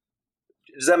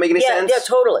 Does that make any sense? Yeah,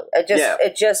 totally.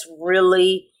 It just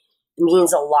really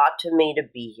means a lot to me to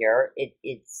be here.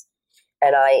 It's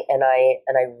and I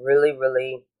really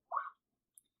really.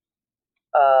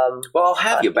 Well, I'll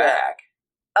have you back.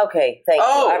 Okay, thank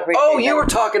you. You were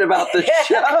talking about the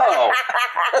show.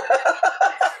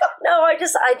 No, I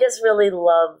just really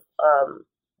love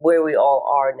where we all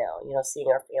are now. Seeing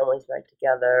our families back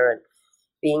together and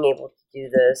being able to do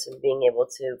this, and being able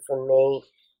to, for me,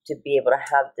 to be able to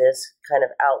have this kind of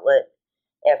outlet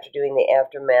after doing the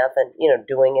aftermath and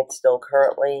doing it still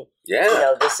currently.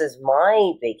 Yeah. This is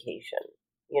my vacation.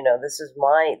 This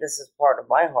is part of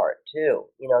my heart too,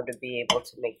 to be able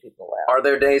to make people laugh. Are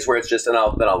there days where it's just, and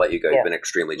then I'll let you go. You've been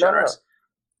extremely generous. No.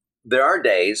 There are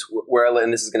days where,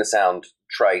 and this is going to sound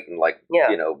trite and like,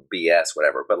 BS,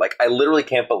 whatever, but like, I literally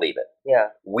can't believe it. Yeah.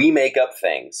 We make up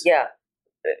things. Yeah.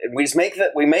 We just make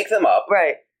them up.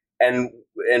 Right. And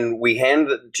we hand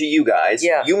it to you guys.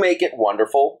 Yeah. You make it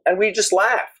wonderful and we just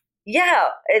laugh. Yeah,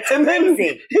 it's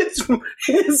crazy. It's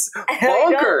bonkers.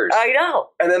 I know.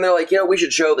 And then they're like, we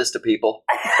should show this to people.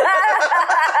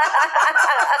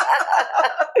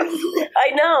 I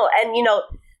know. And,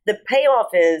 the payoff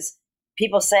is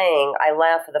people saying, I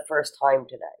laughed for the first time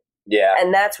today. Yeah.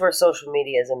 And that's where social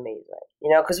media is amazing.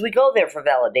 Because we go there for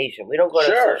validation. We don't go to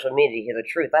social media to hear the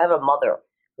truth. I have a mother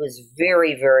who's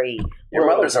very, very... Your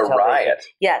mother's a riot.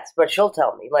 Yes, but she'll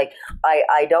tell me. Like,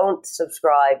 I don't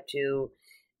subscribe to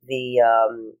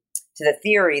the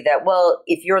theory that, well,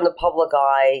 if you're in the public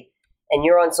eye and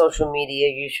you're on social media,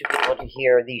 you should be able to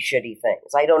hear these shitty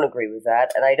things. I don't agree with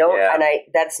that, and I don't. Yeah. And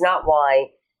that's not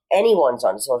why anyone's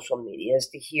on social media, is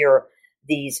to hear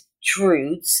these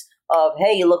truths of,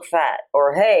 hey, you look fat,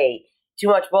 or hey, too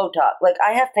much Botox. Like,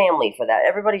 I have family for that.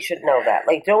 Everybody should know that.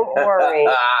 Like, don't worry.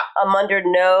 I'm under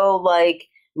no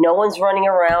one's running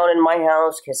around in my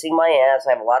house kissing my ass.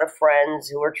 I have a lot of friends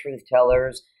who are truth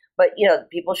tellers. But,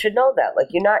 people should know that. Like,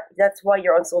 that's why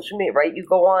you're on social media, right? You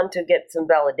go on to get some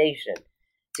validation,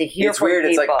 to hear It's weird.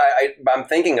 People. It's like, I'm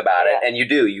thinking about it, and you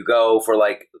do. You go for,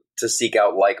 to seek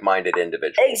out like-minded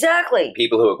individuals. Exactly.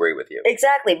 People who agree with you.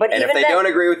 Exactly. But and if they don't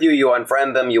agree with you, you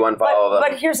unfriend them, you unfollow them.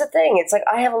 But here's the thing. It's like,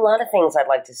 I have a lot of things I'd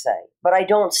like to say, but I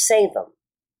don't say them.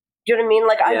 Do you know what I mean?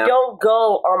 Like, I don't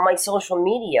go on my social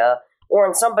media or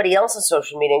on somebody else's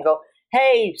social media and go,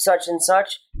 hey, such and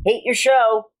such, hate your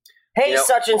show. Hey,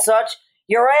 such and such,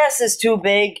 your ass is too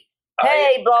big.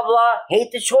 Hey, blah, blah,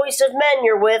 hate the choice of men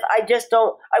you're with. I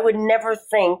would never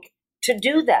think to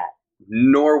do that.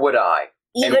 Nor would I.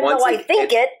 Even though I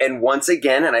think it. And once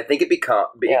again, and I think it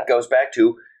goes back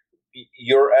to,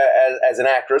 you're, as an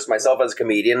actress, myself as a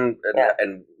comedian,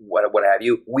 and what have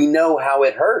you, we know how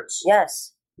it hurts.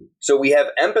 Yes. So we have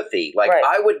empathy. Like,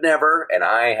 I would never, and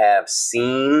I have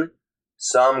seen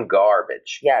some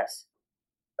garbage. Yes.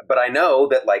 But I know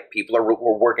that people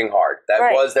were working hard.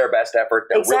 That was their best effort.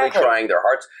 They're really trying their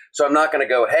hearts. So I'm not going to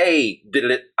go, hey,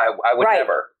 did it? I would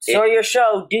never. So your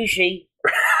show, douchey.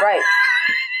 Right.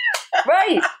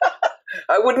 Right.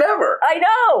 I would never. I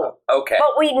know. Okay.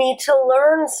 But we need to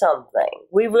learn something.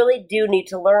 We really do need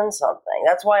to learn something.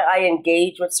 That's why I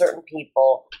engage with certain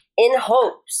people in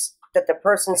hopes that the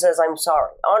person says, I'm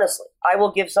sorry. Honestly, I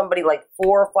will give somebody like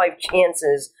 4 or 5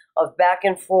 chances of back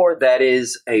and forth. That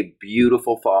is a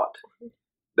beautiful thought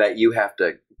that you have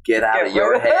to get out of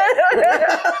your head.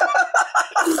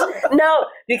 No,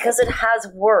 because it has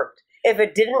worked. If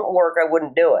it didn't work, I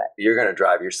wouldn't do it. You're going to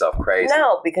drive yourself crazy.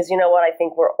 No, because you know what? I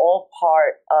think we're all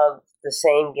part of the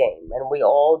same game, and we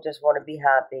all just want to be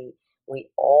happy. We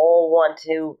all want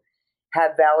to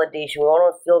have validation. We all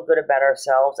want to feel good about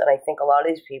ourselves, and I think a lot of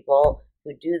these people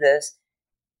who do this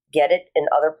get it in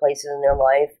other places in their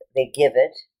life. They give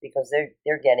it because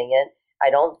they're getting it. I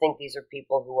don't think these are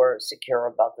people who are secure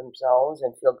about themselves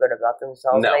and feel good about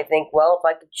themselves. No. And I think, well, if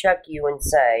I could check you and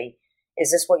say,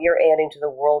 is this what you're adding to the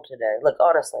world today? Look,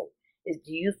 honestly,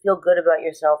 do you feel good about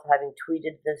yourself having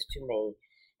tweeted this to me?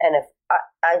 And if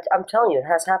I'm telling you, it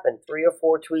has happened. 3 or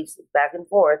 4 tweets back and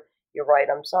forth. You're right.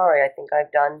 I'm sorry. I think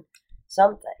I've done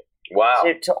something. Wow.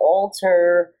 To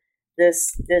alter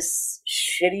this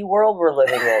shitty world we're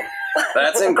living in.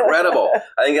 That's incredible.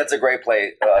 I think that's a great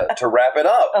play to wrap it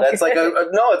up. Okay. That's like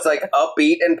it's like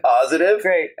upbeat and positive.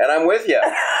 Great. And I'm with you.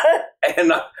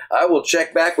 And I will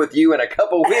check back with you in a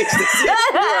couple weeks to see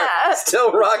if you are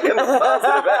still rocking the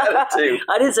positive attitude.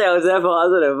 I didn't say I was that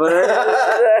positive, but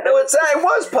no, I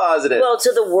was positive. Well,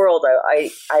 to the world,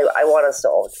 I want us to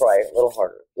all try a little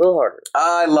harder.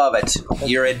 I love it.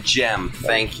 You're a gem.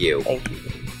 Thank you. Thank you.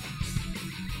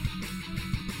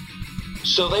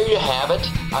 So there you have it.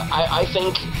 I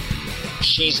think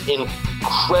she's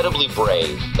incredibly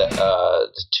brave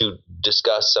to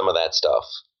discuss some of that stuff,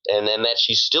 and that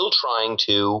she's still trying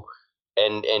to,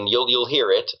 and you'll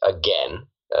hear it again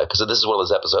because this is one of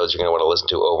those episodes you're going to want to listen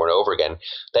to over and over again.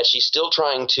 That she's still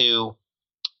trying to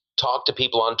talk to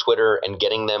people on Twitter and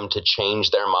getting them to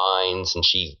change their minds, and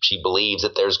she believes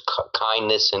that there's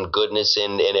kindness and goodness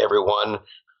in everyone.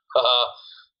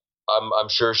 I'm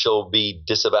sure she'll be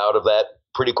disavowed of that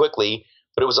pretty quickly,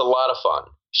 but it was a lot of fun.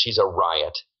 She's a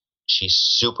riot. She's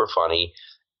super funny,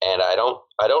 and I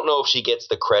don't know if she gets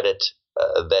the credit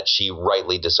that she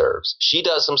rightly deserves. She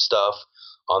does some stuff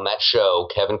on that show,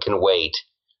 Kevin Can Wait,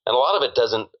 and a lot of it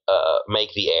doesn't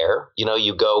make the air. You know,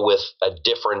 you go with a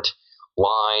different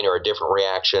line or a different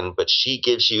reaction, but she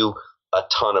gives you a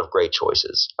ton of great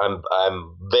choices. I'm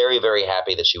very, very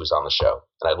happy that she was on the show,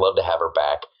 and I'd love to have her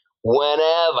back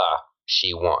whenever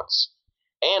she wants.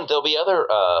 And there'll be other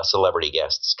celebrity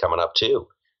guests coming up too.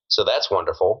 So that's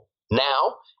wonderful.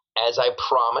 Now, as I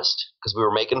promised, because we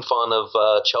were making fun of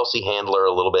Chelsea Handler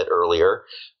a little bit earlier,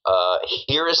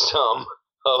 here is some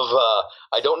of,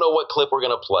 I don't know what clip we're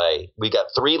going to play. We got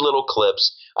 3 little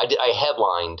clips. I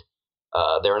headlined.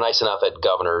 They were nice enough at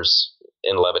Governor's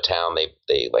in Levittown.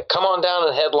 They like, come on down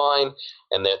and headline.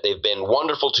 And they've been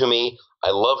wonderful to me. I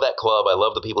love that club. I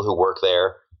love the people who work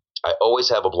there. I always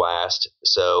have a blast.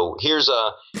 So here's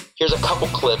a couple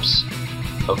clips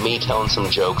of me telling some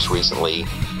jokes recently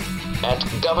at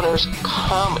Governor's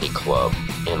Comedy Club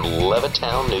in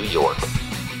Levittown, New York.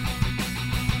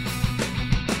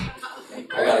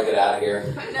 I gotta get out of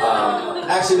here.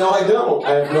 Actually, no, I don't.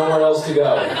 I have nowhere else to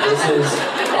go. This is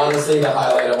honestly the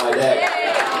highlight of my day.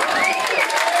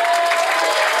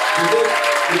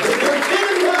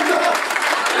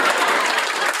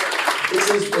 This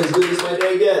is as good as my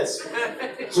day gets.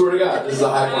 Swear to God, this is a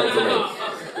high point for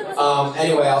me.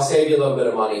 Anyway, I'll save you a little bit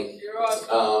of money.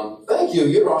 Thank you.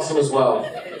 You're awesome as well.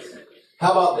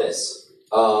 How about this?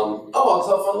 I'll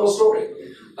tell a fun little story.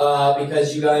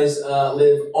 Because you guys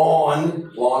live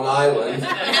on Long Island.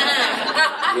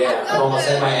 Yeah, I've almost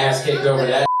had my ass kicked over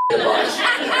that a bunch.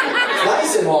 It's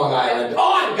nice in Long Island.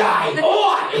 On, guy!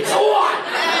 On! It's on!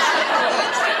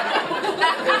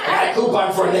 I got a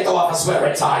coupon for a nickel off a sweat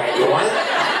retire. You want it?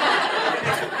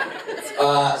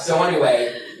 So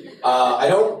anyway, I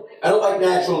don't like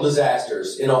natural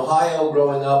disasters. In Ohio,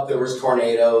 growing up, there was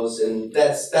tornadoes, and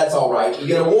that's all right. You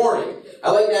get a warning.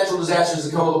 I like natural disasters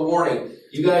that come with a warning.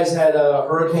 You guys had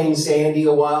Hurricane Sandy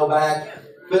a while back,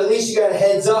 but at least you got a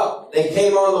heads up. They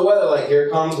came on the weather like, here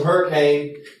comes the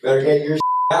hurricane. Better get your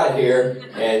out of here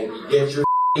and get your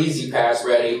easy pass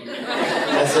ready.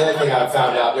 That's the other thing I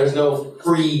found out. There's no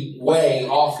free way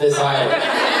off this island.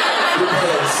 You're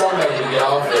paying somebody to get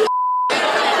off this.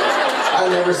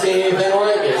 I've never seen anything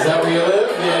like it. Is that where you live?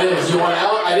 Yeah, it is. You want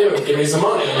out? I do. Give me some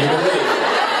money and you can leave.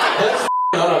 That's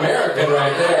un-American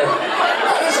right there.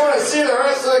 I just want to see the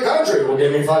rest of the country. Well,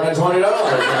 give me fucking $20.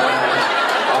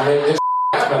 I'll make this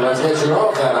happen. Let's get you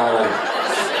off that island.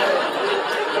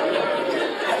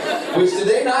 Which, did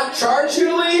they not charge you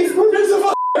to leave? Who gives a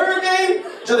fuck? hurricane?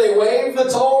 Do they waive the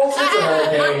tolls? It's a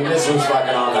hurricane. This one's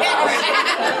fucking on the house.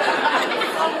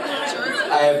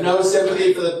 I have no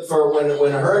sympathy for when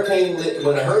a hurricane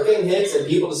hits and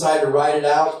people decide to ride it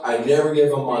out. I never give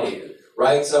them money.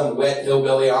 Right? Some wet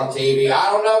hillbilly on TV. I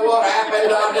don't know what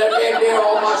happened on the big deal.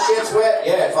 All my shit's wet.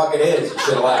 Yeah, it fucking is. You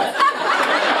should have laughed.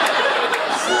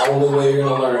 It's the only way you're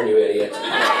gonna learn, you idiot.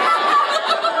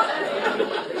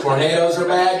 Tornadoes are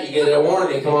bad. You get a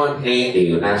warning. Come on.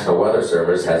 The National Weather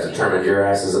Service has determined your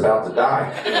ass is about to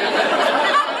die.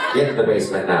 Get in the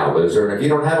basement now, loser. And if you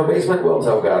don't have a basement, we'll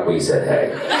tell God we said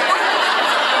hey.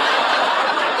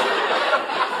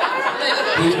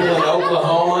 People in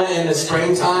Oklahoma in the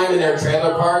springtime in their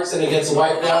trailer parks and it gets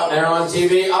wiped out and they're on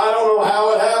TV. I don't know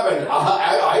how it happened.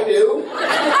 I do.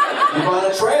 You bought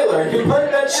a trailer and you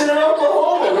put that shit in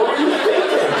Oklahoma. What were you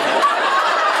thinking?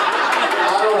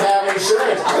 I don't have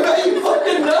insurance. I bet you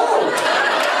fucking know.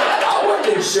 I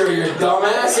wouldn't insure your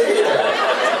dumbass either.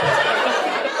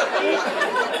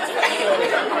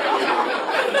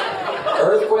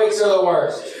 Earthquakes are the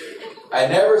worst. I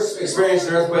never experienced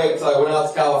an earthquake until I went out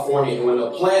to California, and when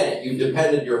the planet you've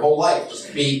depended your whole life just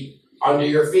to be under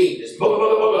your feet, just blah, blah,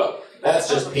 blah, blah, blah. That's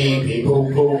just pee, pee,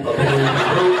 poop, poop, poop, poop.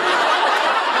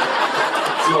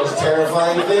 It's the most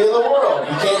terrifying thing in the world.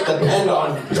 You can't depend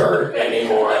on dirt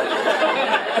anymore.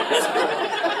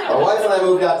 My wife and I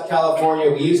moved out to California.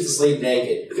 We used to sleep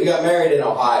naked. We got married in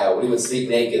Ohio. We would sleep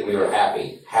naked. We were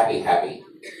happy, happy, happy.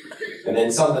 And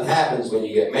then something happens when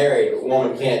you get married. A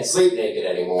woman can't sleep naked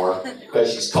anymore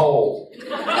because she's cold.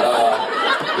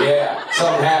 Yeah,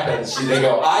 something happens. They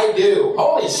go, I do.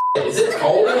 Holy shit, is it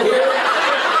cold in here?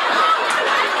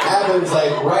 Happens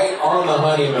like right on the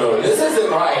honeymoon. This isn't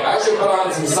right. I should put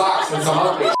on some socks and some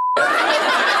ugly shit.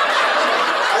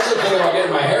 I should think about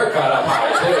getting my hair cut up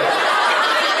high, too.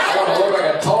 I want to look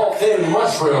like a tall, thin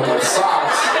mushroom with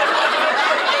socks.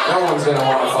 No one's going to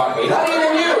want to fuck me. Not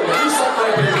even you. If you suck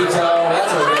my pinky toe,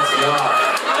 that's what gets me off.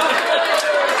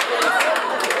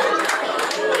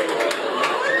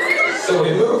 So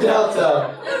we moved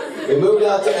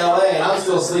out to LA, and I'm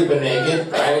still sleeping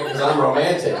naked, right? Because I'm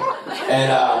romantic.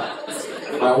 And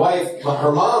my wife,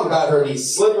 her mom got her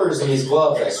these slippers and these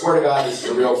gloves. I swear to God, this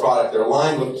is a real product. They're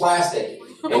lined with plastic,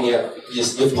 and you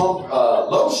pump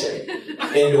lotion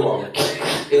into them,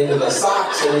 into the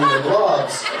socks and into the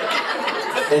gloves.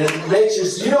 And it makes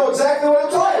you know exactly what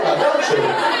I'm talking about, don't you?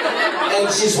 And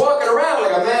she's walking around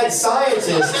like a mad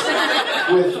scientist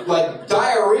with, like,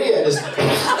 diarrhea. Just it's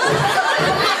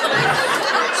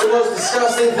the most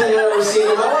disgusting thing I've ever seen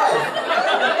in my life.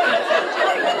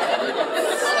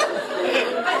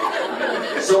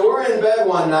 So we're in bed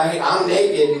one night. I'm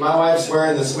naked. And my wife's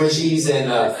wearing the squishies and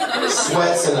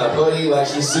sweats and a hoodie like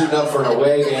she's suiting up for an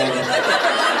away game.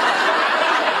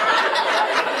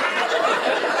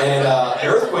 And an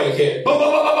earthquake hit. Boom,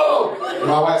 boom, boom, boom, boom. And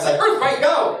my wife's like, earthquake,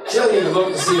 go! She doesn't even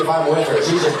look to see if I'm with her.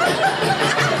 She's just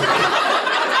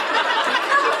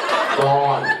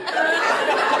gone.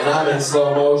 And I'm in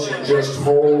slow motion, just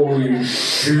holy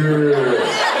shit.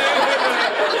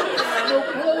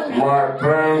 My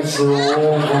pants are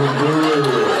over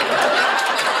there.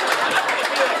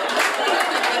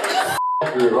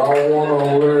 F it, I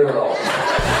wanna live. Are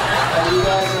you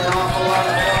guys an awful lot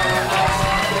of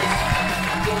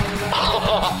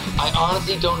I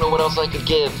honestly don't know what else I could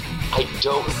give. I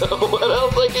don't know what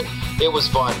else I could. It was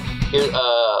fun. Here,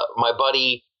 my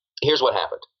buddy. Here's what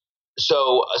happened.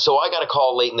 So I got a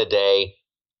call late in the day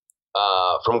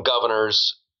from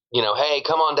governors. You know, hey,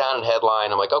 come on down and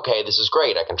headline. I'm like, okay, this is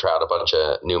great. I can try out a bunch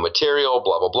of new material.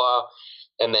 Blah blah blah.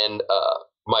 And then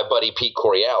my buddy Pete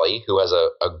Coriali, who has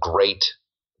a great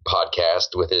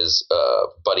podcast with his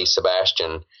buddy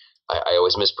Sebastian. I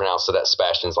always mispronounce that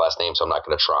Sebastian's last name, so I'm not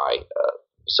going to try.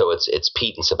 So it's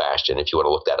Pete and Sebastian, if you want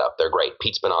to look that up. They're great.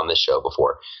 Pete's been on this show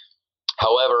before.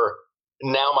 However,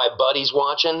 now my buddy's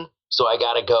watching, so I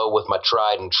got to go with my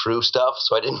tried and true stuff.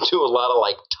 So I didn't do a lot of,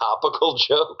 like, topical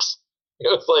jokes. It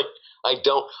was like I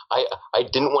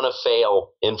didn't want to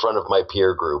fail in front of my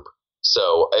peer group.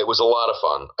 So it was a lot of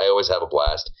fun. I always have a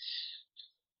blast.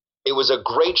 It was a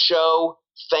great show.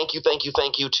 Thank you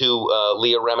to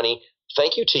Leah Remini.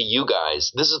 Thank you to you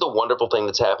guys. This is the wonderful thing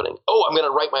that's happening. Oh, I'm going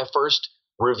to write my first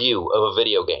review of a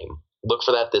video game. Look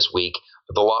for that this week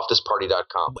at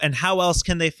theloftusparty.com. And how else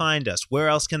can they find us? Where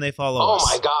else can they follow us? Oh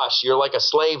my gosh, you're like a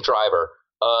slave driver.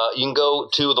 You can go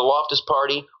to The Loftus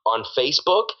Party on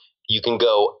Facebook. You can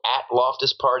go at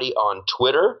Loftus Party on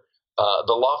Twitter.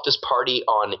 The Loftus Party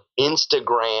on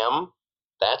Instagram.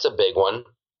 That's a big one.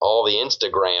 All the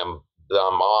Instagram.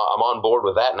 I'm on board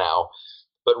with that now.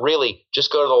 But really,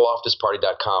 just go to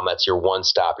theloftusparty.com. That's your one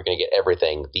stop. You're going to get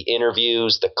everything. The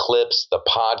interviews, the clips, the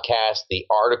podcast, the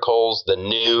articles, the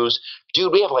news.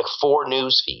 Dude, we have like 4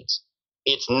 news feeds.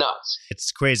 It's nuts.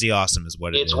 It's crazy awesome is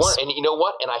what it is. And you know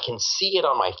what? And I can see it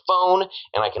on my phone,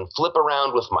 and I can flip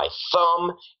around with my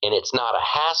thumb, and it's not a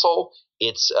hassle.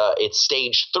 It's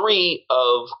stage 3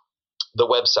 of the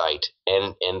website,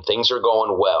 and things are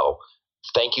going well.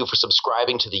 Thank you for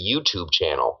subscribing to the YouTube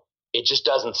channel. It just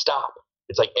doesn't stop.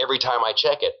 It's like every time I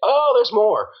check it, oh, there's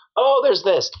more. Oh, there's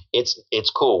this.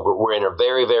 It's cool. We're in a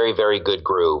very, very, very good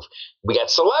groove. We got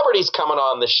celebrities coming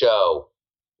on the show.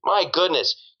 My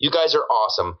goodness, you guys are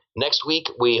awesome. Next week,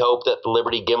 we hope that the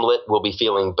Liberty Gimlet will be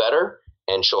feeling better,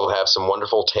 and she'll have some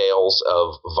wonderful tales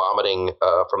of vomiting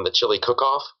from the chili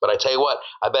cook-off. But I tell you what,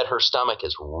 I bet her stomach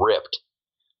is ripped.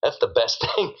 That's the best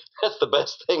thing. That's the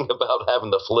best thing about having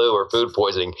the flu or food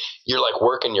poisoning. You're like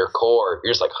working your core.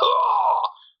 You're just like, oh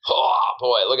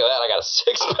boy, look at that. I got a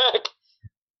 6-pack.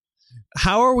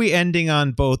 How are we ending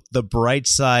on both the bright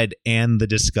side and the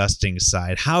disgusting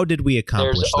side? How did we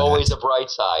accomplish There's that? There's always a bright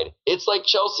side. It's like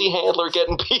Chelsea Handler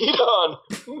getting peed on.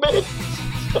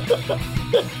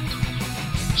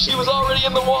 She was already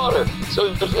in the water.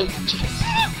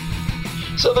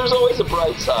 So there's always a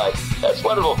bright side. That's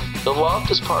wonderful.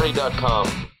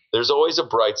 TheLoftusParty.com. There's always a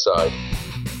bright side.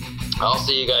 I'll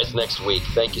see you guys next week.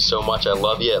 Thank you so much. I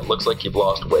love you. It looks like you've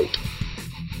lost weight.